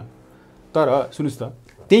होइन तर सुन्नुहोस् त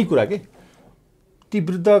त्यही कुरा के ती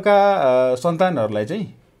वृद्धका सन्तानहरूलाई चाहिँ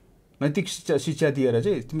नैतिक शिक्षा दिएर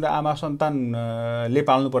चाहिँ तिम्रो आमा सन्तानले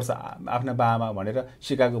पाल्नुपर्छ आफ्ना बाआमा भनेर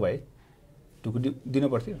सिकाएको भए ढुकुटी दिनु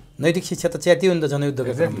पर्थ्यो नैतिक शिक्षा त च्यातियो नि त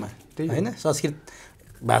जनयुद्धको क्रममा होइन संस्कृत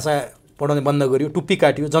भाषा पढाउने बन्द गरियो टुप्पी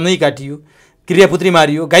काटियो जनै काटियो क्रियापुत्री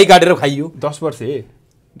मारियो गाई काटेर खाइयो 10 वर्ष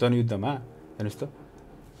जनयुद्धमा हेर्नुहोस् त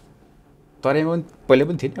तराईमा पनि पहिले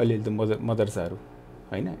पनि थिए नि अलिअलि त मदरसाहरू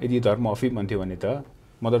होइन यदि धर्म अफी भन्थ्यो भने त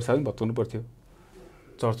मदरसा पनि भत्काउनु पर्थ्यो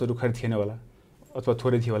चर्चहरू खै थिएन होला अथवा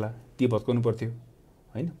थोरै थियो होला ती भत्काउनु पर्थ्यो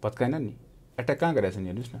होइन भत्काएन नि एट्याक कहाँ गरेको छ नि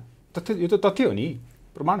हेर्नुहोस् न तथ्य यो त तथ्य हो नि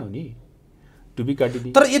प्रमाण हो नि टुपी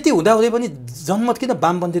काटिदिए तर यति हुँदाहुँदै पनि जनमत किन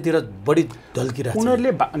वामपन्थीतिर बढी ढल्किरहेको छ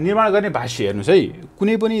उनीहरूले निर्माण गर्ने भाष्य हेर्नुहोस् है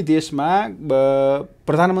कुनै पनि देशमा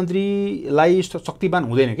प्रधानमन्त्रीलाई शक्तिवान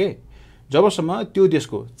हुँदैन के जबसम्म त्यो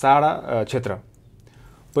देशको चाडा क्षेत्र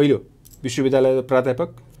पहिलो विश्वविद्यालय प्राध्यापक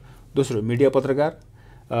दोस्रो मिडिया पत्रकार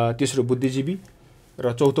तेस्रो बुद्धिजीवी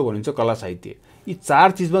र चौथो भनिन्छ कला साहित्य यी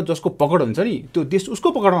 4 चिजमा जसको पकड हुन्छ नि त्यो देश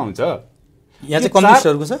उसको पकडमा हुन्छ यहाँ चाहिँ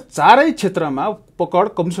कम्युनिस्टहरूको छ चारै क्षेत्रमा पकड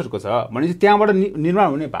कम्युनिस्टहरूको छ भनेपछि त्यहाँबाट निर्माण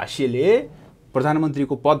हुने भाष्यले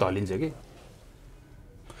प्रधानमन्त्रीको पद हलिन्छ के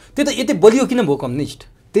त्यो त यति बलियो किन भयो कम्युनिस्ट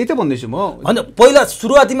त्यही त भन्दैछु म होइन पहिला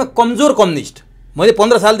सुरुवातीमा कमजोर कम्युनिस्ट मैले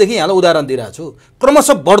 15 सालदेखि यहाँलाई उदाहरण दिइरहेको छु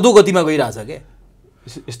क्रमशः बढ्दो गतिमा गइरहेछ के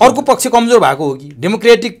अर्को पक्ष कमजोर भएको हो कि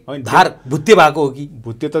डेमोक्रेटिक धार भुत्ते भएको हो कि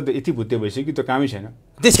भुत्ते त यति भुत्ते भइसक्यो कि त्यो कामै छैन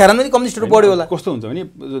त्यस कारण पनि कम्युनिस्टहरू बढ्यो होला कस्तो हुन्छ भने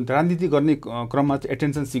राजनीति गर्ने क्रममा चाहिँ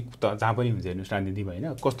एटेन्सन सिक त जहाँ पनि हुन्छ हेर्नुहोस् राजनीतिमा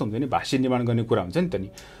होइन कस्तो हुन्छ भने भाष्य निर्माण गर्ने कुरा हुन्छ नि त नि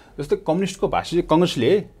जस्तै कम्युनिस्टको भाष्य चाहिँ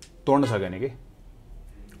कङ्ग्रेसले तोड्न सकेन कि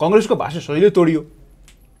कङ्ग्रेसको भाष्य सजिलै तोडियो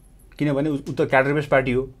किनभने उ त क्याडर बेस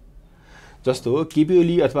पार्टी हो जस्तो केपी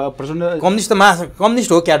ओली अथवा प्रचण्ड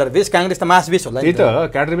कम्युनिस्ट हो क्याडर बेस काङ्ग्रेस त मास बेस होला त्यही त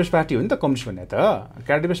क्याडर बेस पार्टी हो नि त कम्युनिस्ट भन्ने त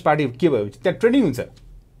क्याडर बेस पार्टी के भयो त्यहाँ ट्रेनिङ हुन्छ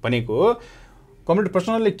भनेको कमरेड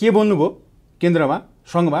प्रचण्डले के बोल्नुभयो केन्द्रमा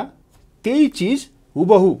सङ्घमा त्यही चिज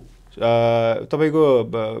हुबहु तपाईँको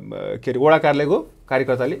के अरे वडा कार्यालयको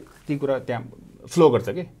कार्यकर्ताले ती कुरा त्यहाँ फ्लो गर्छ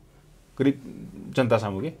के गरिब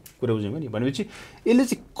जनतासम्म के कुरा बुझ्यौँ नि भनेपछि यसले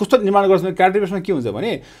चाहिँ कस्तो निर्माण गर्छ भने क्याडर बेसमा के हुन्छ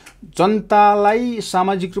भने जनतालाई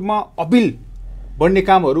सामाजिक रूपमा अपिल बढ्ने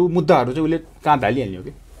कामहरू मुद्दाहरू चाहिँ उसले कहाँ धालिहाल्ने हो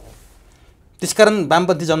कि त्यसकारण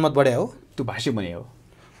वामपन्थी जनमत बढ्या हो त्यो भाष्य बने हो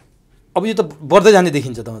अब यो त बढ्दै जाने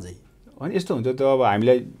देखिन्छ त अझै अनि यस्तो हुन्छ त अब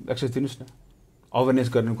हामीलाई एक्सेस दिनुहोस् न अवेरनेस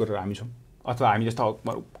गर्ने कुरा हामी छौँ अथवा हामी जस्तो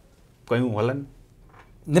कहीँ होला नि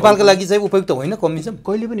नेपालको लागि चाहिँ उपयुक्त होइन कम्युनिजम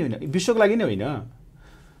कहिले पनि होइन विश्वको लागि नै होइन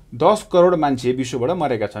 10 करोड मान्छे विश्वबाट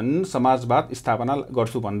मरेका छन् समाजवाद स्थापना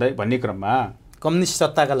गर्छु भन्ने क्रममा। कम्युनिस्ट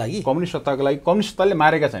सत्ताका लागि कम्युनिस्ट सत्ताले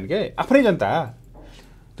मारेका छन् के आफ्नै जनता।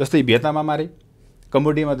 जस्तै भियतनाममा मारे,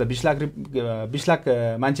 कम्बोडियामा त 20 लाख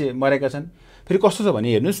मान्छे मरेका छन्। फेरि कस्तो छ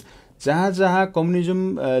भने हेर्नुहोस्, जहाँ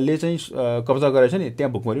कम्युनिजमले चाहिँ कब्जा गरेछ नि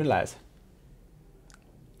त्यहाँ भुकमरी पनि लागेछ।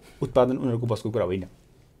 उत्पादन उनीहरूको बसको कुरा होइन।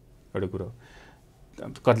 एउटा कुरो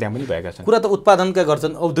कत्ल्याम पनि भएका छन्। कुरा त उत्पादनका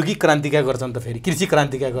गर्छन्, औद्योगिक क्रान्तिका गर्छन्, त फेरि कृषि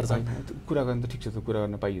क्रान्तिका गर्छन्। कुरा गर्न त ठिक छ, त कुरा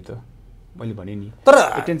गर्न पाइयो त, मैले भने नि।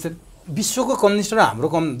 तर टेन्सन विश्वको कम्युनिस्ट र हाम्रो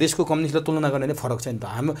देशको कम्युनिस्टलाई तुलना गर्ने नै फरक छ नि त।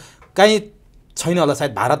 हाम्रो कहीँ छैन होला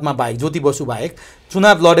सायद भारतमा बाहेक, ज्योति बसु बाहेक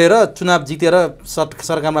चुनाव लडेर चुनाव जितेर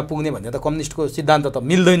सरकारमा पुग्ने भन्ने त कम्युनिस्टको सिद्धान्त त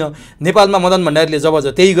मिल्दैन। नेपालमा मदन भण्डारीले जब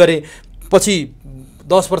त्यही गरे, पछि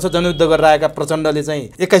 10 वर्ष जनयुद्ध गरेर आएका प्रचण्डले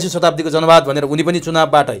चाहिँ 21औं शताब्दीको जनवाद भनेर उनी पनि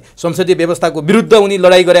चुनावबाटै संसदीय व्यवस्थाको विरुद्ध उनी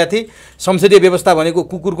लडाइँ गरेका थिए। संसदीय व्यवस्था भनेको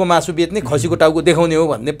कुकुरको मासु बेच्ने, खसीको टाउको देखाउने हो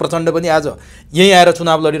भन्ने प्रचण्ड पनि आज यहीँ आएर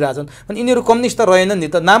चुनाव लडिरहेछन्। अनि यिनीहरू कम्युनिस्ट त रहेनन् नि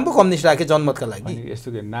त, नाम पो कम्युनिस्ट राखे जनमतका लागि।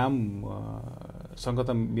 यस्तो के नामसँग त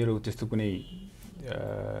मेरो त्यस्तो कुनै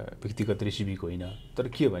व्यक्तिगत रेसिपीको होइन। तर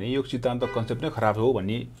के हो भने यो सिद्धान्त कन्सेप्ट नै खराब हो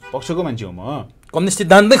भन्ने पक्षको मान्छे हो म। कम्युनिस्ट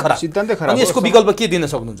सिद्धान्तै खराब। अनि यसको विकल्प के दिन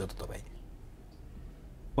सक्नुहुन्छ त तपाईँ?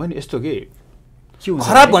 होइन यस्तो के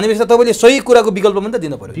खराब भनेपछि त तपाईँले सही कुराको विकल्प पनि त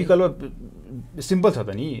दिनु पर्यो। विकल्प सिम्पल छ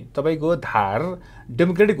त नि, तपाईँको धार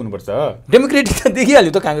डेमोक्रेटिक हुनुपर्छ। डेमोक्रेटिक त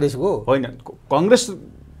देखिहाल्यो त काङ्ग्रेसको। होइन, कङ्ग्रेस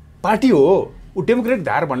पार्टी हो, ऊ डेमोक्रेटिक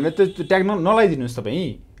धार भनेर त ट्याग नलाइदिनुहोस् तपाईँ।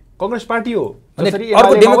 कङ्ग्रेस पार्टी हो,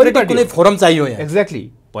 अर्को डेमोक्रेटिक कुनै फोरम चाहियो यहाँ। एक्ज्याक्टली,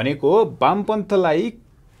 भनेको वामपन्थलाई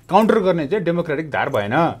काउन्टर गर्ने चाहिँ डेमोक्रेटिक धार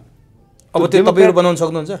भएन। अब त्यो तपाईँहरू बनाउन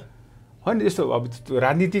सक्नुहुन्छ? होइन, यस्तो अब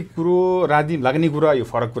राजनीतिक कुरो राजनीति लाग्ने कुरा यो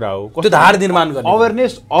फरक कुरा हो। त्यो धार निर्माण गर्ने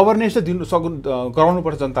अवेरनेस चाहिँ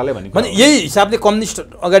गराउनुपर्छ जनताले भन्ने। भने यही हिसाबले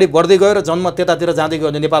कम्युनिस्ट अगाडि बढ्दै गयो र जन्म त्यतातिर जाँदै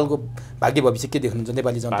गयो भने नेपालको भाग्य भविष्य के देख्नुहुन्छ?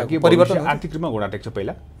 नेपाली जनताको परिवर्तन आर्थिक रूपमा घुँडा टेक्छ।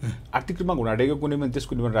 पहिला आर्थिक रूपमा घुँडा टेकेको कुनै पनि देश,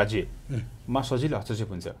 कुनै पनि राज्यमा सजिलो हस्तक्षेप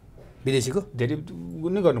हुन्छ। विदेशीको धेरै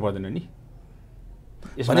नै गर्नु पर्दैन नि।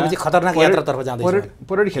 भनेपछि खतरनाक यात्रातर्फ जाँदैछ।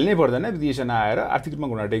 परेड खेल्नै पर्दैन विदेश नआएर आर्थिक रूपमा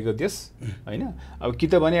घुँडा टेकेको देश होइन। अब कि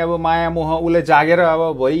त भने अब माया मोह उसले जागेर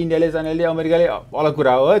अब भोलि इन्डियाले जानेले अमेरिकाले अलग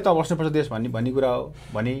कुरा हो है, त बस्नुपर्छ देश भन्ने कुरा हो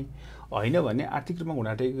भने होइन। भने आर्थिक रूपमा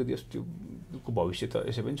घुँडा टेकेको देश त्योको भविष्य त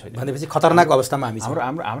यसै पनि छैन। भनेपछि खतरनाक अवस्थामा हामी छौँ।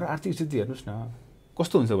 हाम्रो आर्थिक स्थिति हेर्नुहोस् न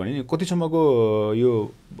कस्तो हुन्छ भने नि, कतिसम्मको यो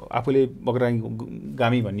आफूले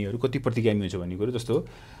बग्रागामी भन्नेहरू कति प्रतिगामी हुन्छ भन्ने कुरो। जस्तो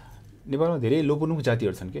नेपालमा धेरै लोपोन्मुख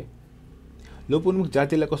जातिहरू छन् के। लोपोन्मुख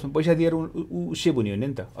जातिलाई कसमा पैसा दिएर ऊ सेभ हुने होइन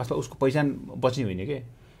नि त, अथवा उसको पहिचान बच्ने होइन के।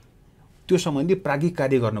 त्यो सम्बन्धी प्राज्ञिक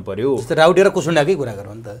कार्य गर्नु पर्यो। राउटे र कुसुन्डाकै कुरा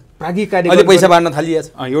गरौँ नि त। प्राज्ञिक कार्य अहिले पैसा बाँड्न थालिएछ।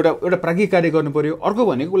 एउटा प्राज्ञिक कार्य गर्नु पर्यो। अर्को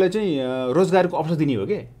भनेको उसलाई चाहिँ रोजगारको अवसर दिने हो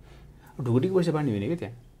के, ढुकुटीको पैसा बाँड्ने होइन कि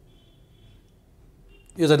त्यहाँ।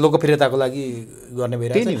 यो चाहिँ लोकप्रियताको लागि गर्ने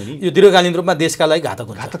भइरहेछ। यो दीर्घकालीन रूपमा देशका लागि घातक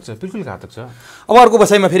हुन्छ। घातक छ, बिल्कुल घातक छ। अब अर्को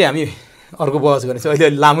बसाइमा फेरि हामी अर्को बहस गर्नेछौँ।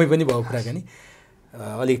 अहिले लामै पनि भयो कुराकानी,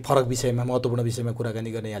 अलिक फरक विषयमा महत्त्वपूर्ण विषयमा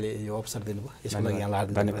कुराकानी गर्ने यहाँले यो अवसर दिनुभयो, यसको लागि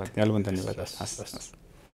यहाँलाई धन्यवाद। यहाँलाई पनि धन्यवाद। हस्।